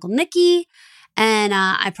times since Uncle Nicky. And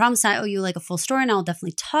I promise I owe you like a full story and I'll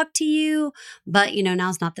definitely talk to you. But,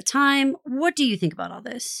 now's not the time. What do you think about all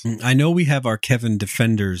this? I know we have our Kevin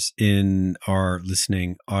defenders in our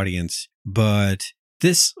listening audience, but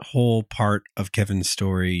this whole part of Kevin's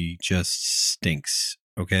story just stinks,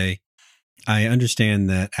 okay? I understand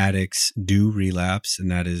that addicts do relapse, and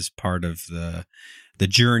that is part of the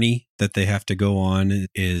journey that they have to go on.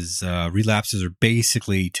 Is relapses are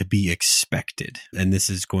basically to be expected, and this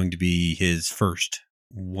is going to be his first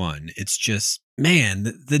one. It's just,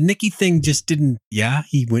 man, the Nicky thing just didn't. Yeah,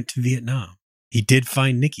 he went to Vietnam. He did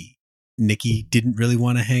find Nicky. Nicky didn't really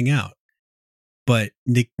want to hang out, but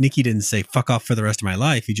Nicky didn't say "fuck off" for the rest of my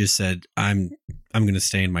life. He just said, "I'm going to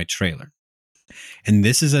stay in my trailer." And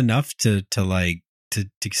this is enough to send, like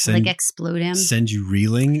explode him, send you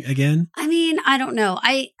reeling again. I mean, I don't know.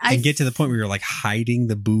 I get to the point where you're like hiding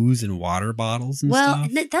the booze in water bottles and stuff.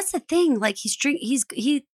 Well, that's the thing. Like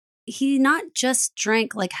he not just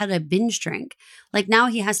drank, like had a binge drink. Like now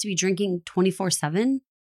he has to be drinking 24/7.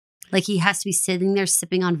 Like he has to be sitting there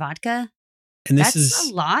sipping on vodka. And this That's is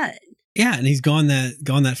a lot. Yeah, and he's gone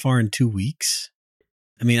that far in 2 weeks.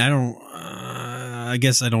 I mean, I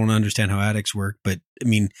guess I don't understand how addicts work, but I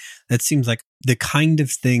mean, that seems like the kind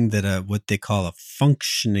of thing that what they call a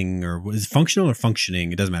functioning, or what is functional or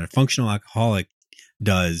functioning? It doesn't matter. Functional alcoholic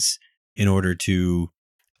does in order to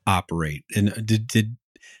operate. And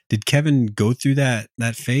did Kevin go through that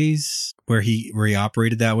phase where he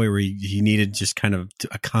operated that way, where he needed just kind of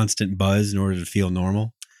a constant buzz in order to feel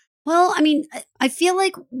normal? Well, I mean, I feel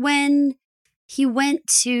like when he went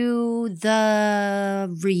to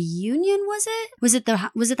the reunion, was it the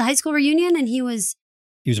high school reunion, and he was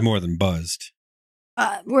more than buzzed.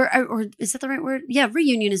 Or is that the right word? Yeah,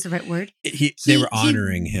 reunion is the right word. They were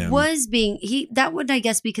honoring him. That would, I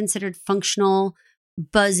guess, be considered functional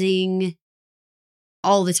buzzing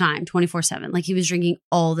all the time, 24/7. Like he was drinking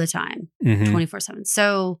all the time, 24/7.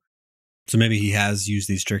 So maybe he has used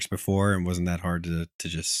these tricks before and wasn't that hard to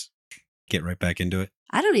just get right back into it.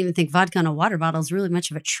 I don't even think vodka in a water bottle is really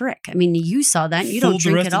much of a trick. I mean, you saw that. You don't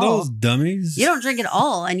drink it all. Of those dummies. You don't drink it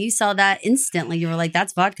all. And you saw that instantly. You were like,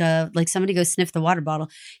 that's vodka. Like somebody go sniff the water bottle.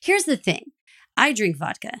 Here's the thing. I drink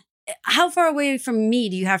vodka. How far away from me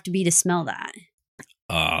do you have to be to smell that?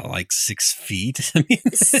 Like 6 feet. I mean,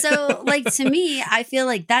 so like to me, I feel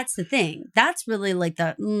like that's the thing. That's really like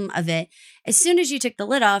the of it. As soon as you took the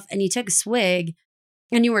lid off and you took a swig,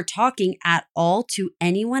 and you were talking at all to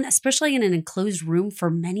anyone, especially in an enclosed room for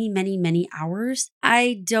many, many, many hours,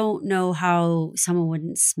 I don't know how someone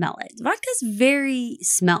wouldn't smell it. Vodka's very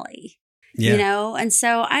smelly, And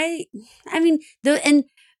so I mean, and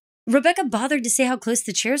Rebecca bothered to say how close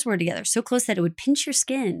the chairs were together, so close that it would pinch your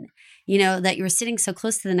skin, that you were sitting so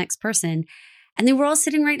close to the next person. And they were all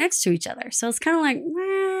sitting right next to each other. So it's kind of like,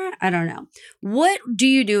 I don't know. What do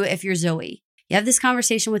you do if you're Zoe? You have this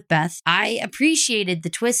conversation with Beth. I appreciated the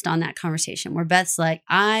twist on that conversation where Beth's like,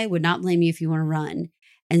 I would not blame you if you want to run.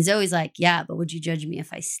 And Zoe's like, yeah, but would you judge me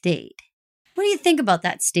if I stayed? What do you think about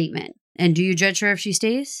that statement? And do you judge her if she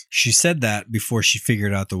stays? She said that before she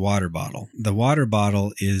figured out the water bottle. The water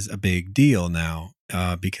bottle is a big deal now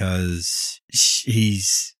because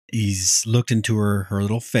he's looked into her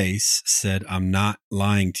little face, said, I'm not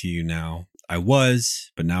lying to you now. I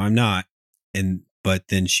was, but now I'm not. But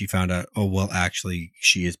then she found out, oh, well, actually,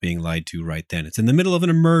 she is being lied to right then. It's in the middle of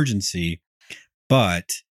an emergency, but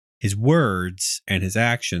his words and his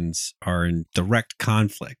actions are in direct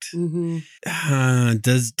conflict. Mm-hmm.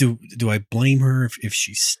 Do I blame her if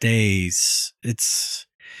she stays?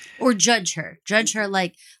 Or judge her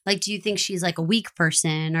like do you think she's like a weak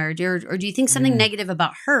person, or do you think something negative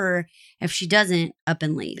about her if she doesn't up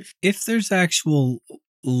and leave? If there's actual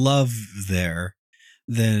love there,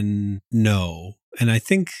 then no. And I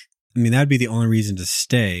that'd be the only reason to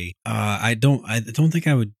stay. I don't think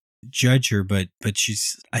I would judge her, but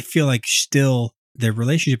I feel like still their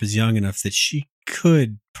relationship is young enough that she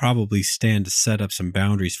could probably stand to set up some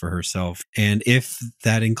boundaries for herself. And if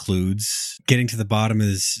that includes getting to the bottom of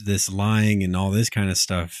this lying and all this kind of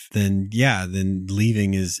stuff, then then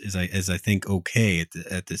leaving is I think okay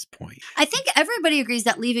at this point. I think everybody agrees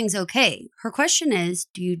that leaving's okay. Her question is,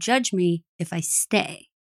 do you judge me if I stay?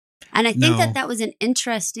 And I think that was an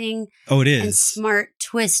interesting it is. and smart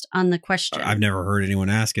twist on the question. I've never heard anyone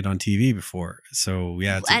ask it on TV before. So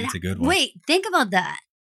yeah, it's a good one. Wait, think about that.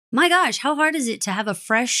 My gosh, how hard is it to have a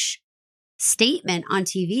fresh statement on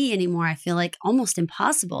TV anymore? I feel like almost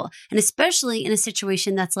impossible. And especially in a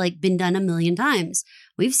situation that's like been done a million times.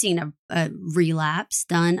 We've seen a relapse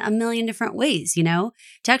done a million different ways, to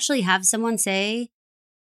actually have someone say,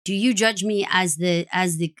 do you judge me as the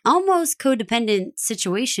almost codependent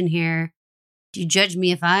situation here? Do you judge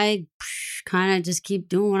me if I kind of just keep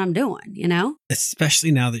doing what I'm doing, Especially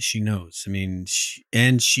now that she knows. I mean,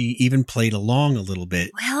 she even played along a little bit.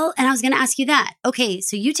 Well, and I was going to ask you that. Okay,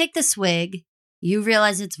 so you take the swig, you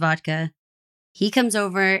realize it's vodka. He comes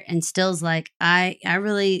over and still's like, I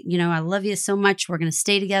really, I love you so much. We're going to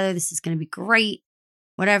stay together. This is going to be great.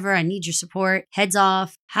 Whatever. I need your support. Heads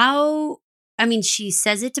off. She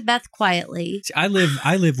says it to Beth quietly. See, I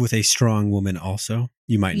live with a strong woman also.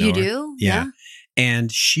 You might know You her. do? Yeah.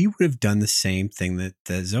 And she would have done the same thing that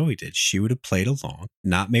Zoe did. She would have played along,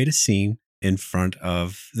 not made a scene in front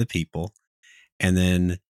of the people. And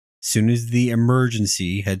then as soon as the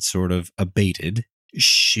emergency had sort of abated,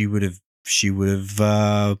 she would have,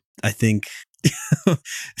 I think,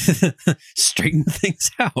 straightened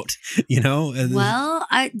things out, Well,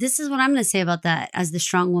 this is what I'm going to say about that as the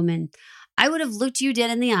strong woman. I would have looked you dead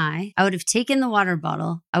in the eye. I would have taken the water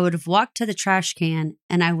bottle. I would have walked to the trash can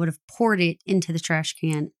and I would have poured it into the trash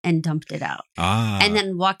can and dumped it out. And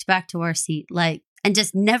then walked back to our seat, and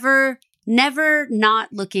just never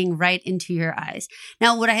not looking right into your eyes.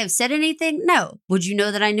 Now, would I have said anything? No. Would you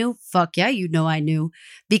know that I knew? Fuck yeah, I knew.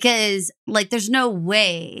 Because there's no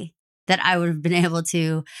way that I would have been able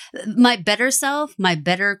to. My better self, my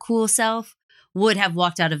better cool self would have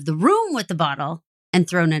walked out of the room with the bottle and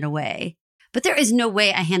thrown it away. But there is no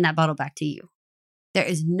way I hand that bottle back to you. There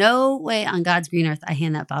is no way on God's green earth I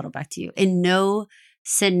hand that bottle back to you. In no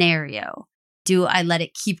scenario do I let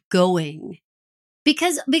it keep going.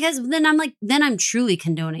 Because then I'm truly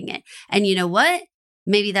condoning it. And you know what?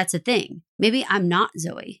 Maybe that's a thing. Maybe I'm not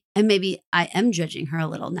Zoe. And maybe I am judging her a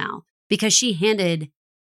little now because she handed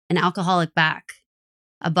an alcoholic back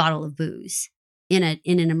a bottle of booze in an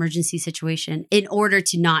emergency situation in order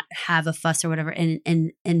to not have a fuss or whatever.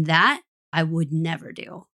 And that I would never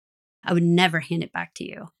do. I would never hand it back to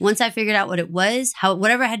you. Once I figured out what it was,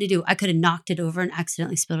 whatever I had to do, I could have knocked it over and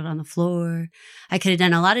accidentally spilled it on the floor. I could have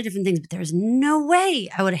done a lot of different things, but there's no way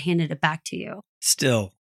I would have handed it back to you.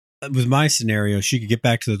 Still, with my scenario, she could get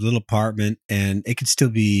back to the little apartment and it could still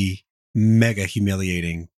be mega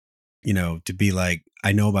humiliating, to be like,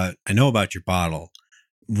 I know about your bottle.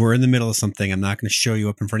 We're in the middle of something. I'm not going to show you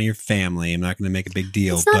up in front of your family. I'm not going to make a big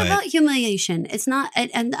deal. It's not about humiliation. It's not.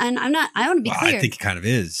 And I'm not. I want to be clear. I think it kind of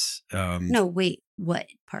is. No, wait. What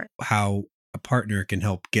part? How a partner can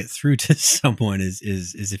help get through to someone is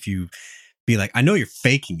if you be like, I know you're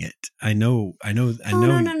faking it. I know.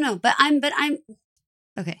 No. But I'm.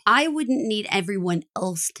 Okay. I wouldn't need everyone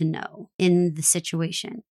else to know in the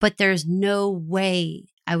situation, but there's no way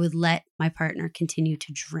I would let my partner continue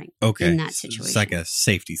to drink in that situation. It's like a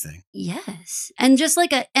safety thing. Yes. And just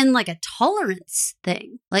like a tolerance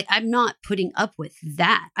thing. I'm not putting up with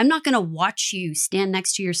that. I'm not going to watch you stand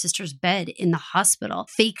next to your sister's bed in the hospital,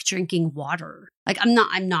 fake drinking water. I'm not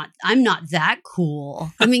that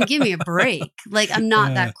cool. I mean, give me a break. I'm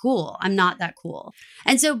not that cool. I'm not that cool.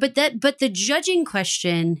 And so, but the judging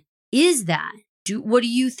question is what do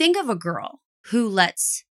you think of a girl who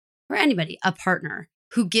lets, or anybody, a partner,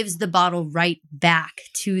 who gives the bottle right back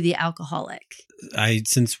to the alcoholic?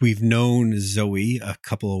 Since we've known Zoe a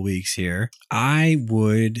couple of weeks here, I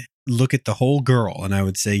would look at the whole girl and I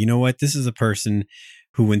would say, you know what? This is a person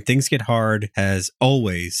who, when things get hard, has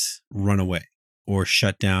always run away or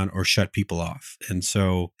shut down or shut people off. And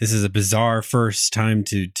so this is a bizarre first time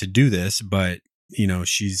to do this, but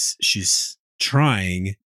she's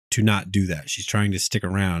trying to not do that. She's trying to stick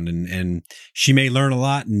around and she may learn a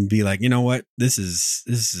lot and be like, you know what, this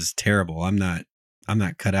is terrible. I'm not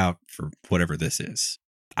cut out for whatever this is.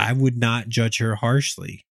 I would not judge her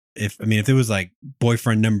harshly. If it was like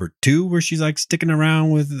boyfriend number 2 where she's like sticking around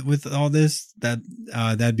with all this,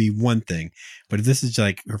 that'd be one thing. But if this is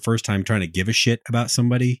like her first time trying to give a shit about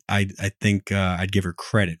somebody, I think I'd give her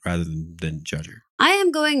credit rather than judge her. I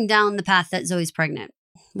am going down the path that Zoe's pregnant.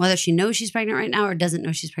 whether she knows she's pregnant right now or doesn't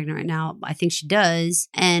know she's pregnant right now. I think she does.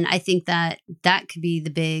 And I think that could be the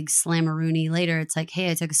big slammaroonie later. It's like,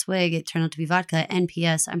 hey, I took a swig. It turned out to be vodka. And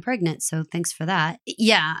P.S. I'm pregnant. So thanks for that.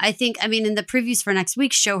 Yeah, I think, in the previews for next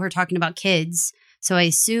week show her talking about kids. So I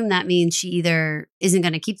assume that means she either isn't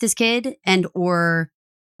going to keep this kid and or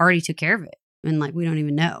already took care of it. And we don't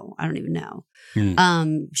even know. I don't even know.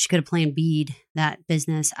 She could have planned B'd that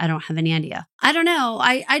business. I don't have any idea. I don't know.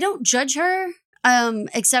 I don't judge her.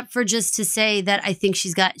 Except for just to say that I think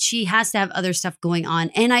she has to have other stuff going on.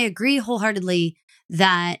 And I agree wholeheartedly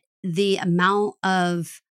that the amount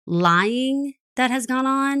of lying that has gone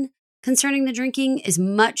on concerning the drinking is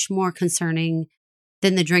much more concerning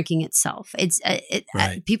than the drinking itself.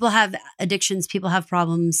 Right. People have addictions, people have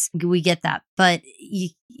problems. We get that. But you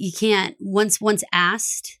can't, once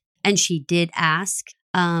asked, and she did ask,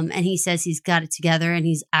 and he says he's got it together and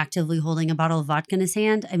he's actively holding a bottle of vodka in his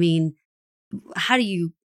hand. How do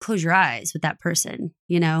you close your eyes with that person,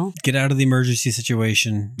 Get out of the emergency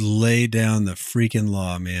situation. Lay down the freaking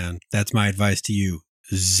law, man. That's my advice to you,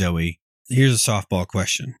 Zoe. Here's a softball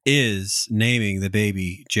question. Is naming the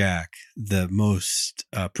baby Jack the most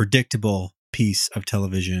predictable piece of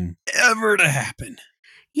television ever to happen?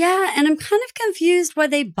 Yeah, and I'm kind of confused why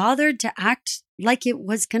they bothered to act like it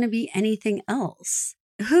was going to be anything else.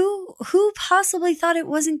 Who possibly thought it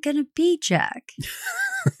wasn't going to be Jack?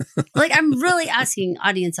 I'm really asking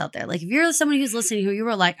audience out there. If you're someone who's listening who you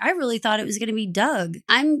were like, I really thought it was going to be Doug.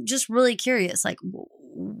 I'm just really curious.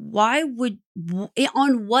 Why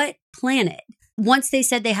on what planet, once they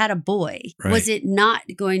said they had a boy, right, was it not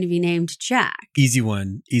going to be named Jack? Easy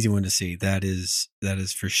one to see. That is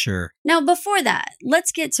for sure. Now, before that,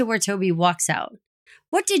 let's get to where Toby walks out.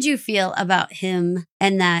 What did you feel about him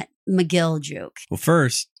and that Miguel joke? Well,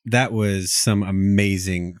 first, that was some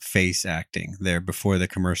amazing face acting there before the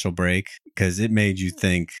commercial break, because it made you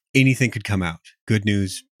think anything could come out. Good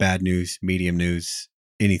news, bad news, medium news,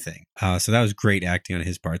 anything. So that was great acting on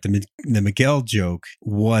his part. The Miguel joke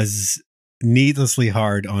was needlessly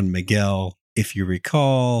hard on Miguel. If you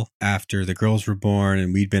recall, after the girls were born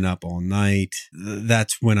and we'd been up all night,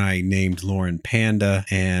 that's when I named Lauren Panda,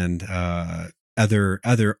 and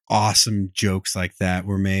other awesome jokes like that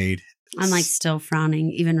were made. I'm still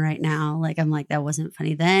frowning even right now. I'm that wasn't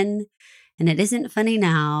funny then, and it isn't funny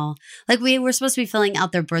now. We were supposed to be filling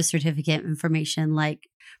out their birth certificate information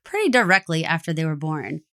pretty directly after they were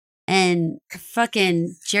born, and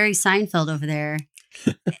fucking Jerry Seinfeld over there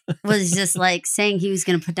was just saying he was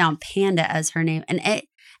going to put down Panda as her name, and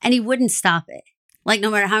he wouldn't stop it. No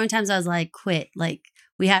matter how many times I was quit.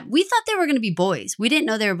 We thought they were going to be boys. We didn't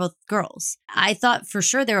know they were both girls. I thought for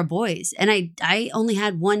sure they were boys. And I only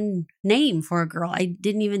had one name for a girl. I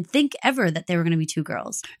didn't even think ever that they were going to be two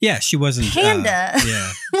girls. Yeah, she wasn't. Panda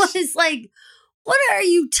was what are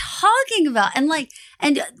you talking about? And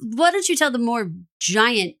and why don't you tell the more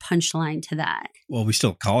giant punchline to that? Well, we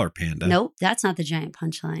still call her Panda. Nope, that's not the giant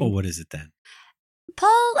punchline. Well, what is it then?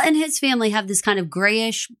 Paul and his family have this kind of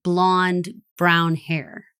grayish, blonde, brown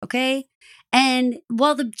hair. Okay. And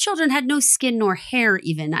while the children had no skin nor hair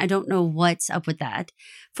even, I don't know what's up with that.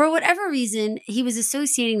 For whatever reason, he was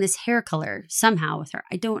associating this hair color somehow with her.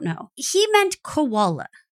 I don't know. He meant koala.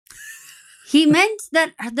 He meant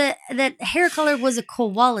that hair color was a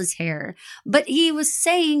koala's hair, but he was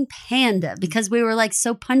saying panda because we were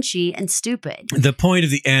so punchy and stupid. The point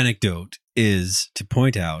of the anecdote is to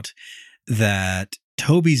point out that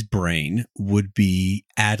Toby's brain would be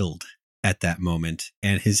addled at that moment,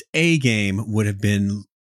 and his A game would have been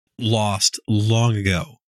lost long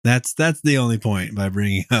ago. That's the only point by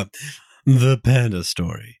bringing up the panda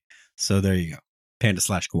story. So there you go.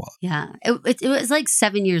 Panda/koala. Yeah. It was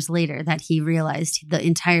 7 years later that he realized the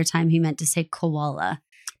entire time he meant to say koala.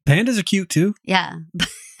 Pandas are cute too. Yeah. But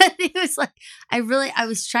it was I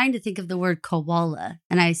was trying to think of the word koala,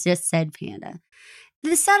 and I just said panda.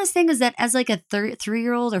 The saddest thing was that as a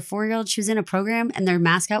 3-year-old or 4-year-old, she was in a program and their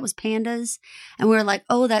mascot was pandas. And we were like,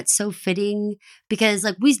 oh, that's so fitting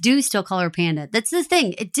because we do still call her Panda. That's the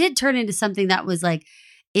thing. It did turn into something that was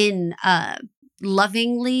in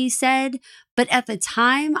lovingly said. But at the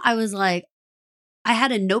time I was I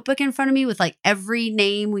had a notebook in front of me with every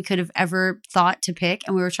name we could have ever thought to pick.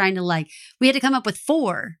 And we were trying to we had to come up with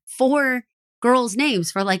four girls'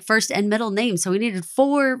 names for first and middle names. So we needed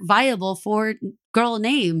 4 viable girl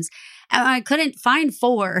names. And I couldn't find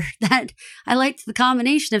 4 that I liked the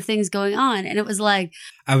combination of things going on. And it was I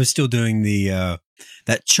was still doing the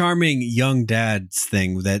that charming young dad's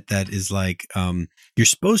thing that is you're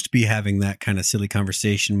supposed to be having that kind of silly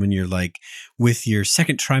conversation when you're with your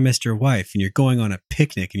second trimester wife and you're going on a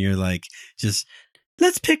picnic and you're just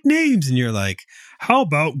let's pick names. And you're like, how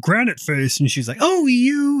about Granite Face? And she's like, oh,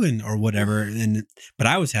 you, and or whatever. But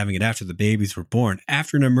I was having it after the babies were born,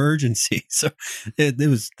 after an emergency. So it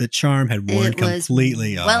was, the charm had worn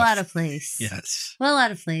completely off. Well out of place. Yes. Well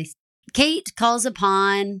out of place. Kate calls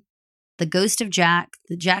upon the ghost of Jack,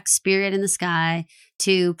 the Jack spirit in the sky,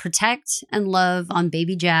 to protect and love on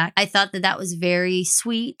baby Jack. I thought that was very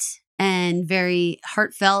sweet and very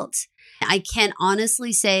heartfelt. I can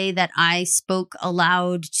honestly say that I spoke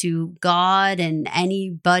aloud to God and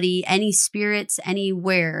anybody, any spirits,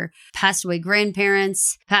 anywhere, passed away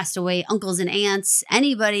grandparents, passed away uncles and aunts,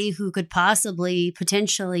 anybody who could possibly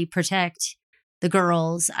potentially protect the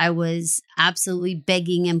girls. I was absolutely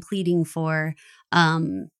begging and pleading for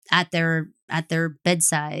at their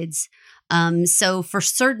bedsides. So for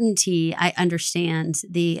certainty, I understand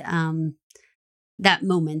the that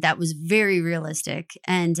moment. That was very realistic.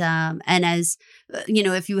 And as you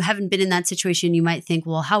know, if you haven't been in that situation, you might think,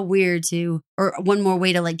 well, how weird or one more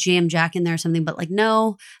way to like jam Jack in there or something. But like,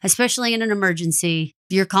 no, especially in an emergency,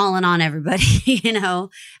 you're calling on everybody,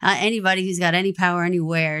 anybody who's got any power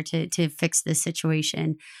anywhere to fix this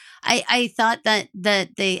situation. I thought that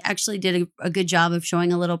they actually did a good job of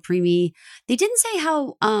showing a little preemie. They didn't say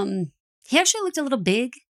how he actually looked a little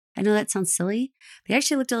big. I know that sounds silly, but he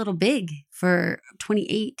actually looked a little big for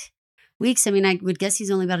 28 weeks. I mean, I would guess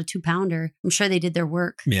he's only about a 2-pounder. I'm sure they did their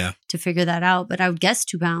work to figure that out, but I would guess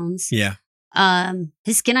 2 pounds. Yeah.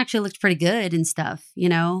 His skin actually looked pretty good and stuff,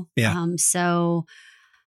 Yeah. So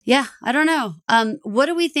yeah, I don't know. What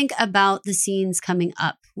do we think about the scenes coming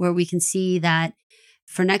up where we can see that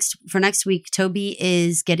for next week, Toby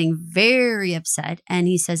is getting very upset, and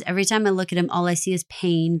he says, every time I look at him, all I see is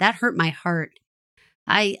pain. That hurt my heart.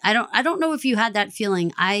 I don't know if you had that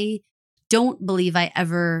feeling. I don't believe I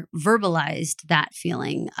ever verbalized that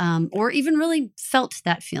feeling, or even really felt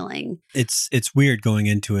that feeling. It's weird going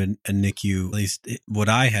into a NICU. At least what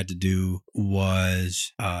I had to do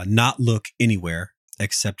was not look anywhere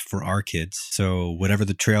except for our kids. So whatever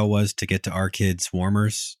the trail was to get to our kids'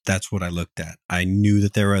 warmers, that's what I looked at. I knew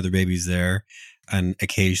that there were other babies there, and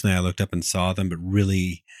occasionally I looked up and saw them, but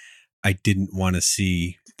really I didn't want to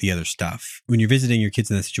see the other stuff. When you're visiting your kids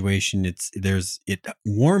in that situation, it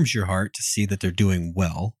warms your heart to see that they're doing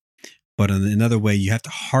well. But in another way, you have to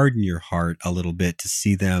harden your heart a little bit to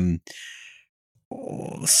see them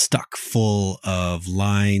stuck full of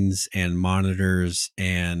lines and monitors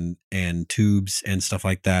and tubes and stuff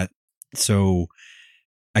like that. So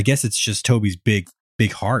I guess it's just Toby's big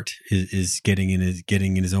heart is getting in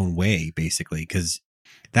his own way, basically, because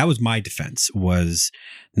that was my defense, was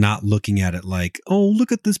not looking at it like, oh,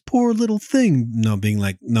 look at this poor little thing. No, being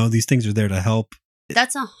like, no, these things are there to help.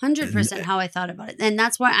 That's 100% how I thought about it. And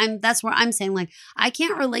that's where I'm saying, like, I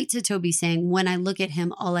can't relate to Toby saying, when I look at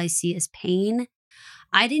him, all I see is pain.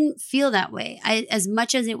 I didn't feel that way. As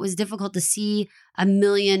much as it was difficult to see a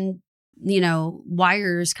million,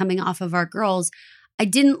 wires coming off of our girls, I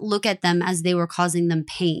didn't look at them as they were causing them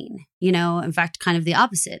pain. In fact, kind of the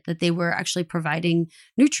opposite, that they were actually providing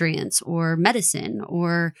nutrients or medicine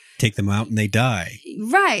or take them out and they die.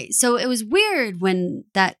 Right. So it was weird when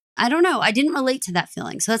that, I don't know. I didn't relate to that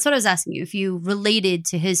feeling. So that's what I was asking you. If you related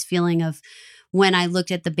to his feeling of, when I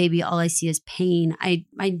looked at the baby, all I see is pain.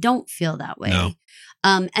 I don't feel that way. No.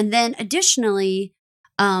 And then additionally,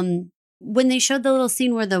 when they showed the little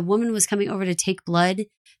scene where the woman was coming over to take blood,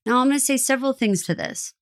 now I'm going to say several things to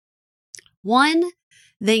this. One,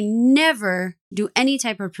 they never do any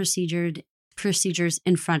type of procedures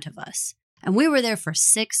in front of us. And we were there for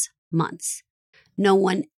 6 months. No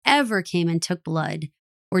one ever came and took blood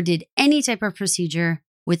or did any type of procedure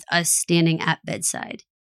with us standing at bedside.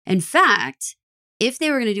 In fact, if they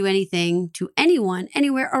were going to do anything to anyone,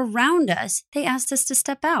 anywhere around us, they asked us to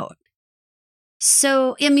step out.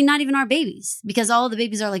 So, I mean, not even our babies, because all the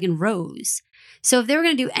babies are like in rows. So if they were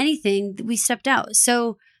going to do anything, we stepped out.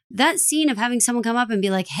 So that scene of having someone come up and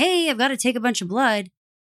be like, hey, I've got to take a bunch of blood.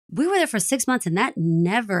 We were there for 6 months and that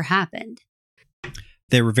never happened.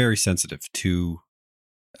 They were very sensitive to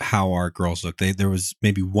how our girls looked. There was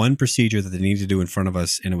maybe one procedure that they needed to do in front of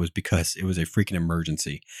us, and it was because it was a freaking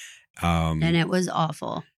emergency. And it was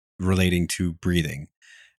awful. Relating to breathing.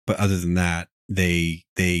 But other than that, they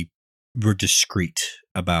were discreet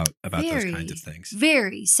about those kinds of things.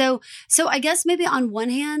 Very. So I guess maybe on one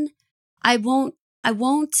hand, I won't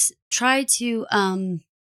try to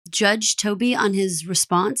judge Toby on his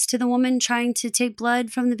response to the woman trying to take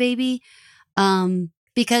blood from the baby,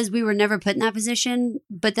 because we were never put in that position.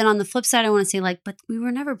 But then on the flip side, I want to say, like, but we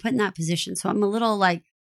were never put in that position. So I'm a little like,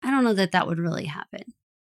 I don't know that would really happen.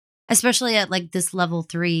 Especially at like this level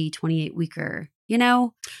 3, 28-weeker You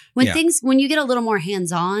know, when Yeah. when you get a little more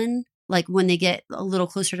hands-on, like when they get a little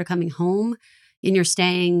closer to coming home and you're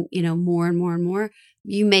staying, you know, more and more and more,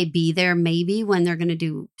 you may be there maybe when they're going to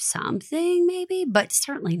do something maybe, but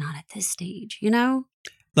certainly not at this stage, you know?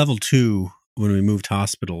 Level 2, when we moved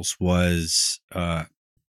hospitals, was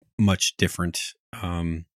much different.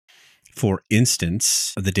 For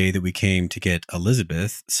instance, the day that we came to get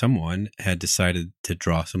Elizabeth, someone had decided to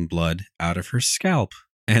draw some blood out of her scalp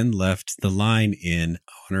and left the line in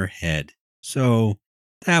on her head. So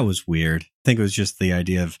that was weird. I think it was just the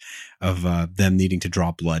idea of them needing to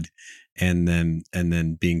draw blood and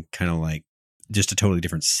then being kind of like just a totally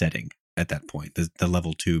different setting at that point. The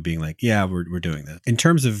level 2 being like, yeah, we're doing that. In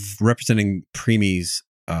terms of representing preemies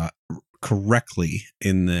correctly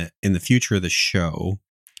in the future of the show,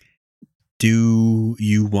 do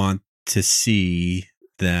you want to see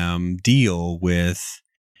them deal with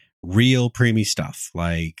real preemie stuff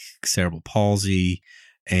like cerebral palsy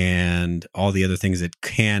and all the other things that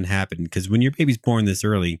can happen? Because when your baby's born this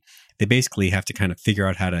early, they basically have to kind of figure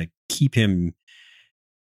out how to keep him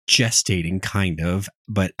gestating, kind of,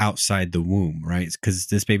 but outside the womb, right? Because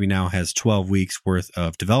this baby now has 12 weeks worth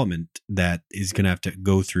of development that is going to have to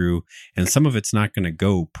go through, and some of it's not going to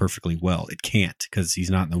go perfectly well. It can't because he's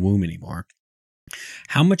not in the womb anymore.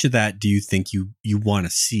 How much of that do you think you want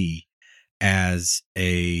to see as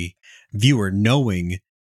a viewer, knowing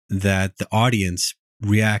that the audience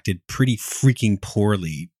reacted pretty freaking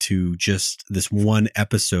poorly to just this one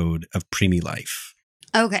episode of preemie life?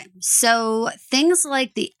 Okay, so things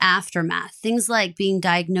like the aftermath, things like being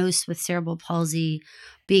diagnosed with cerebral palsy,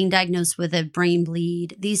 being diagnosed with a brain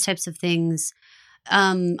bleed, these types of things.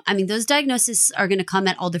 I mean, those diagnoses are going to come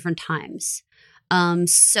at all different times.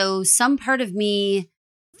 So some part of me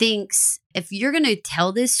thinks if you're going to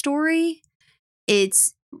tell this story,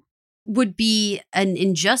 would be an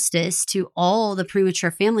injustice to all the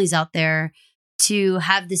premature families out there to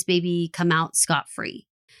have this baby come out scot-free.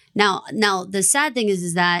 Now, the sad thing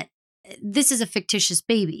is that this is a fictitious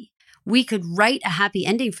baby. We could write a happy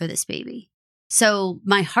ending for this baby. So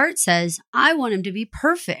my heart says, I want him to be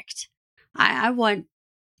perfect. I want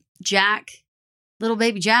Jack, little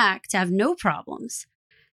baby Jack, to have no problems.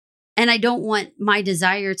 And I don't want my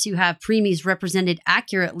desire to have preemies represented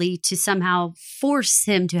accurately to somehow force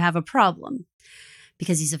him to have a problem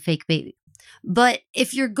because he's a fake baby. But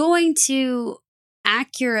if you're going to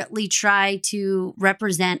accurately try to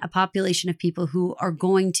represent a population of people who are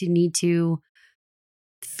going to need to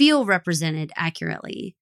feel represented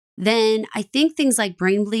accurately, then I think things like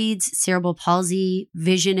brain bleeds, cerebral palsy,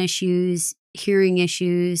 vision issues, hearing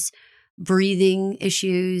issues, breathing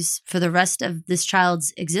issues for the rest of this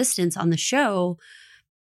child's existence on the show,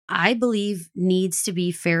 I believe needs to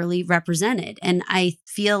be fairly represented. And I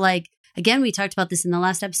feel like, again, we talked about this in the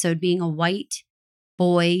last episode, being a white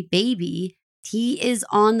boy baby, he is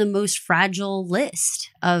on the most fragile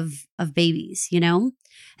list of babies, you know,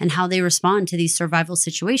 and how they respond to these survival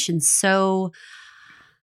situations. So,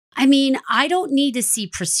 I mean, I don't need to see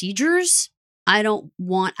procedures.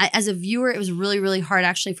 As a viewer, it was really, really hard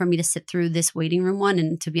actually for me to sit through this waiting room one.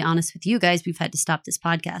 And to be honest with you guys, we've had to stop this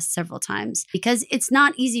podcast several times because it's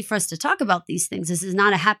not easy for us to talk about these things. This is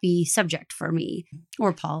not a happy subject for me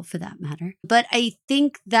or Paul for that matter. But I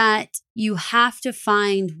think that you have to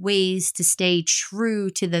find ways to stay true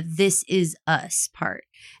to the "this is us" part.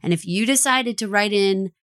 And if you decided to write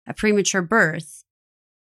in a premature birth,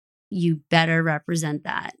 you better represent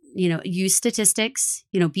that. You know, use statistics,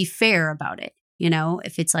 you know, be fair about it. You know,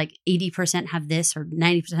 if it's like 80% have this or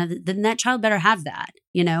 90% have this, then that child better have that,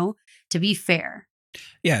 you know, to be fair.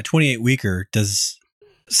 Yeah, 28-weeker does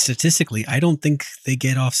statistically, I don't think they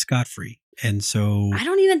get off scot-free. And so I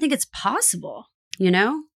don't even think it's possible, you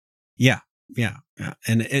know? Yeah.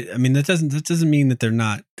 And I mean, that doesn't mean that they're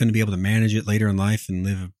not going to be able to manage it later in life and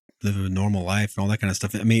live a normal life and all that kind of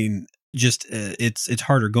stuff. I mean, just it's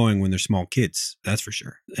harder going when they're small kids, that's for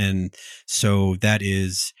sure. And so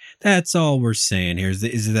that's all we're saying here is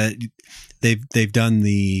that they've done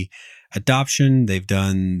the adoption, they've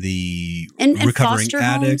done the and recovering foster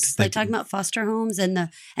addict, homes, like talking about foster homes and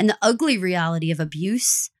the ugly reality of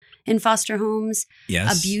abuse in foster homes.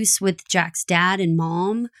 Yes. Abuse with Jack's dad and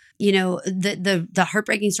mom, you know, the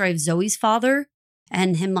heartbreaking story of Zoe's father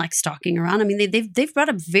and him like stalking around. I mean, they've brought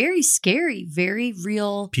up very scary, very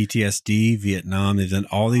real PTSD, Vietnam. They've done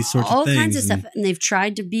all these sorts of things. All kinds of stuff. And they've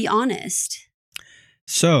tried to be honest.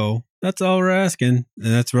 So that's all we're asking.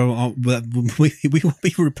 And that's what we will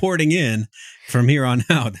be reporting in from here on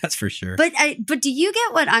out. That's for sure. But do you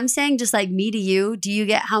get what I'm saying? Just like me to you, do you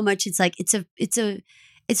get how much it's like, it's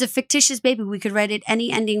a fictitious baby. We could write it any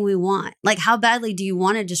ending we want. Like, how badly do you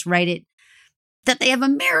want to just write it that they have a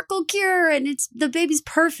miracle cure and it's the baby's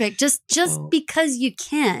perfect just because you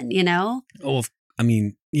can, you know? Oh, I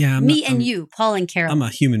mean, yeah. You, Paul and Carol. I'm a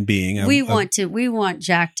human being. We want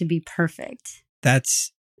Jack to be perfect.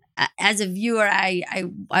 That's as a viewer, I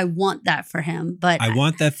want that for him, but I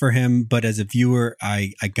want that for him. But as a viewer,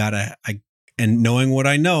 and knowing what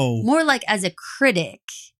I know, more like as a critic,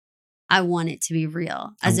 I want it to be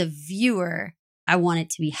real. As a viewer, I want it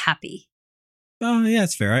to be happy. Oh, yeah,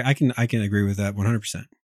 it's fair. I can agree with that 100%.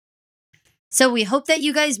 So we hope that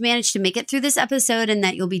you guys managed to make it through this episode and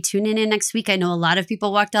that you'll be tuning in next week. I know a lot of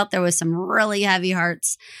people walked out there with some really heavy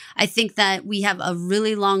hearts. I think that we have a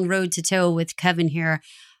really long road to toe with Kevin here.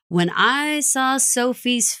 When I saw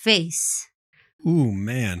Sophie's face. Ooh,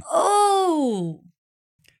 man. Oh.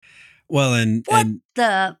 Well,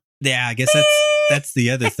 yeah, I guess that's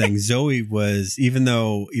the other thing. Zoe was, even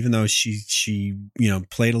though she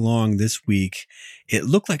played along this week, it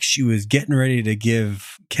looked like she was getting ready to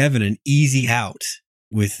give Kevin an easy out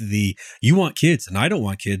with the, you want kids and I don't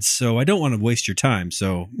want kids, so I don't want to waste your time.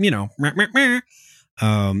 So,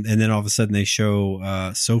 and then all of a sudden they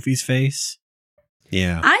show Sophie's face.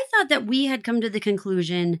 Yeah. I thought that we had come to the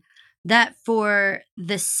conclusion that for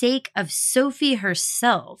the sake of Sophie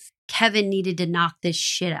herself, Kevin needed to knock this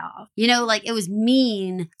shit off. Like it was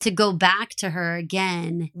mean to go back to her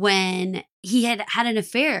again when he had an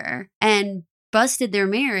affair and busted their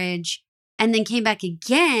marriage and then came back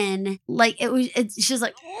again. Like it's just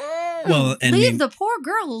like, well, and leave the poor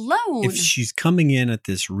girl alone. If she's coming in at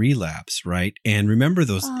this relapse, right? And remember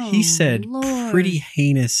he said pretty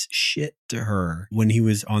heinous shit to her when he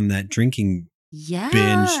was on that drinking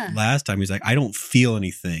binge last time. He's like, I don't feel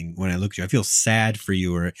anything when I look at you. I feel sad for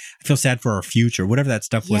you, or I feel sad for our future. Whatever that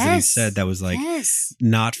stuff was that he said, that was like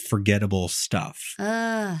not forgettable stuff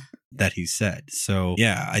that he said. So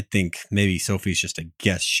yeah, I think maybe Sophie's just a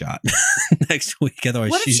guest shot next week.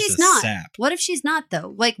 Otherwise, what if she's not? Sap. What if she's not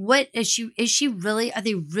though? Like, what is she? Is she really? Are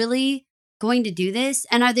they really going to do this?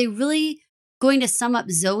 And are they really going to sum up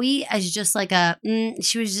Zoe as just like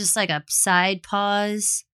she was just like a side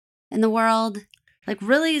pause in the world? Like,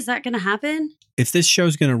 really? Is that going to happen? If this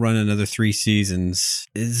show's going to run another 3 seasons,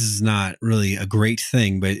 this is not really a great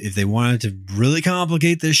thing. But if they wanted to really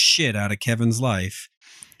complicate this shit out of Kevin's life,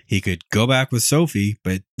 he could go back with Sophie,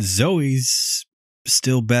 but Zoe's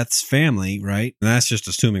still Beth's family, right? And that's just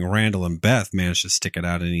assuming Randall and Beth manage to stick it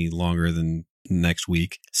out any longer than next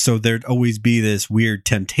week. So there'd always be this weird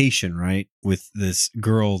temptation, right, with this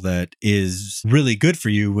girl that is really good for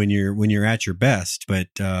you when you're at your best, but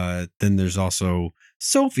then there's also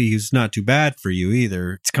Sophie, who's not too bad for you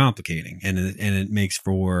either. It's complicating, and it makes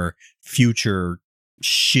for future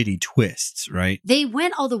shitty twists, right? They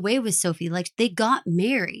went all the way with Sophie. Like, they got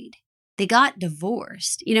married. They got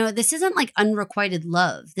divorced. This isn't like unrequited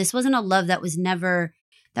love. This wasn't a love that was never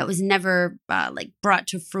like brought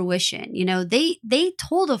to fruition. They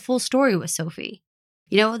told a full story with Sophie.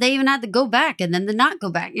 They even had to go back and then to not go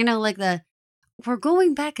back. We're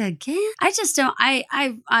going back again. I just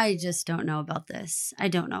don't know about this. I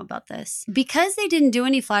don't know about this. Because they didn't do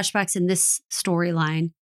any flashbacks in this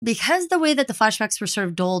storyline, because the way that the flashbacks were sort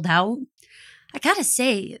of doled out, I gotta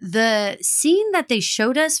say, the scene that they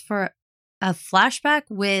showed us for a flashback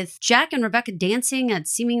with Jack and Rebecca dancing at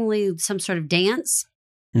seemingly some sort of dance,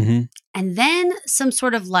 mm-hmm. and then some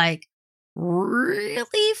sort of like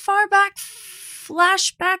really far back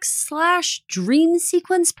flashback / dream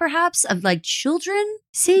sequence, perhaps, of like children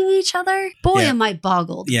seeing each other. Boy, am I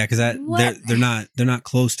boggled. Yeah, because they're not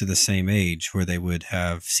close to the same age where they would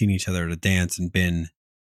have seen each other at a dance and been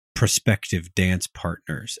prospective dance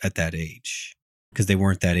partners at that age, because they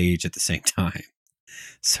weren't that age at the same time.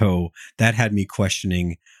 So that had me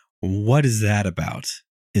questioning, what is that about?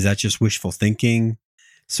 Is that just wishful thinking?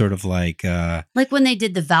 Sort of like when they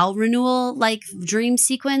did the vow renewal, like dream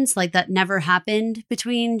sequence, like that never happened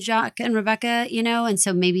between Jack and Rebecca, and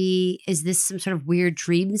so maybe is this some sort of weird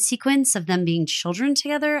dream sequence of them being children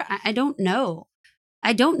together? I don't know.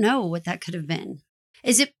 I don't know what that could have been.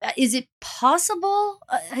 Is it possible?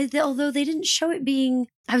 Although they didn't show it being,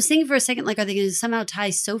 I was thinking for a second, like, are they going to somehow tie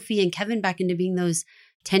Sophie and Kevin back into being those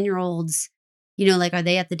 10-year-olds? Like, are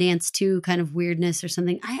they at the dance too? Kind of weirdness or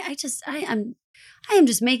something. I am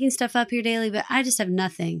just making stuff up here, Daily, but I just have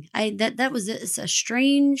nothing. It's a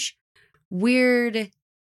strange, weird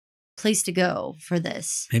place to go for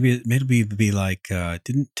this. Maybe it'll be like,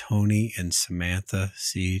 didn't Tony and Samantha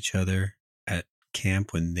see each other at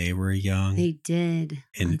camp when they were young? They did.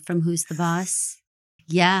 From Who's the Boss?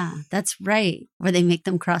 Yeah, that's right. Where they make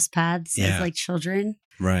them cross paths as like children.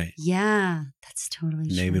 Right. Yeah, that's totally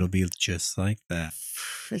true. Maybe it'll be just like that.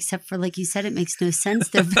 Except for, like you said, it makes no sense.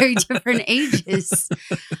 They're very different ages.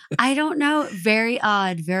 I don't know. Very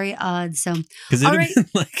odd. Very odd. So, because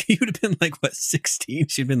you would have been like, what, 16?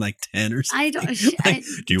 She'd been like 10 or something.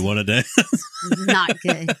 Do you want to dance? Not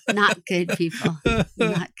good. Not good, people.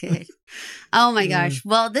 Not good. Oh my gosh.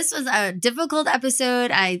 Well, this was a difficult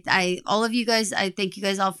episode. All of you guys, I thank you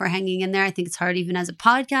guys all for hanging in there. I think it's hard even as a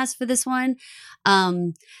podcast for this one.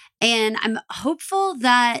 And I'm hopeful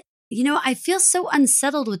that, I feel so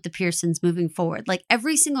unsettled with the Pearsons moving forward. Like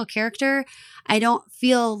every single character, I don't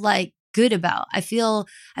feel like good about. I feel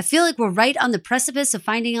like we're right on the precipice of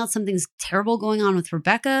finding out something's terrible going on with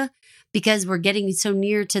Rebecca because we're getting so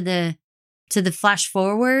near to the flash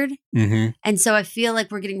forward. Mm-hmm. And so I feel like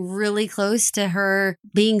we're getting really close to her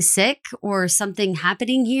being sick or something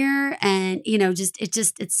happening here. And,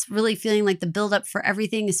 it's really feeling like the buildup for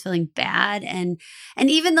everything is feeling bad. And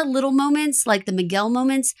even the little moments, like the Miguel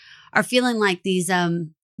moments, are feeling like these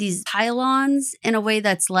pylons in a way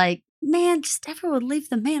that's like, man, just everyone leave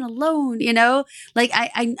the man alone, Like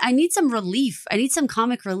I need some relief. I need some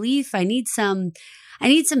comic relief. I need some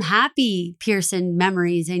happy Pearson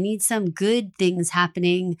memories. I need some good things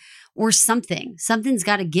happening or something. Something's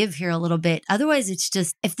got to give here a little bit. Otherwise, it's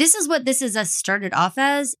just, if this is what this is us started off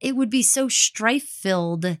as, it would be so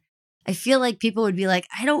strife-filled. I feel like people would be like,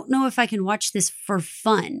 I don't know if I can watch this for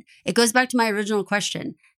fun. It goes back to my original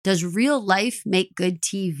question. Does real life make good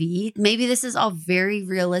TV? Maybe this is all very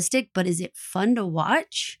realistic, but is it fun to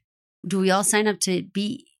watch? Do we all sign up to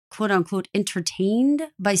be quote unquote entertained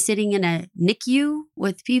by sitting in a NICU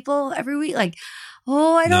with people every week? Like,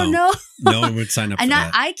 I don't know. No one would sign up for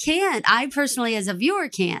that. I can't. I personally, as a viewer,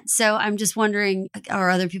 can't. So I'm just wondering, are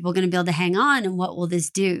other people going to be able to hang on, and what will this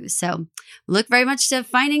do? So look very much to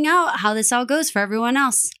finding out how this all goes for everyone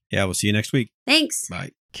else. Yeah, we'll see you next week. Thanks.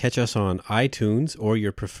 Bye. Catch us on iTunes or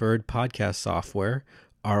your preferred podcast software.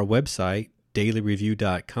 Our website,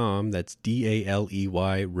 dailyreview.com. That's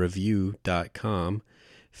DALEY review.com.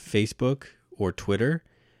 Facebook or Twitter,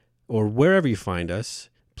 or wherever you find us.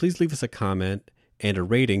 Please leave us a comment and a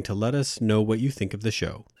rating to let us know what you think of the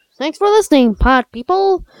show. Thanks for listening, pod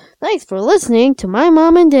people. Thanks for listening to my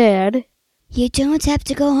mom and dad. You don't have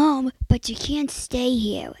to go home, but you can't stay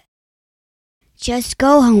here. Just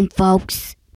go home, folks.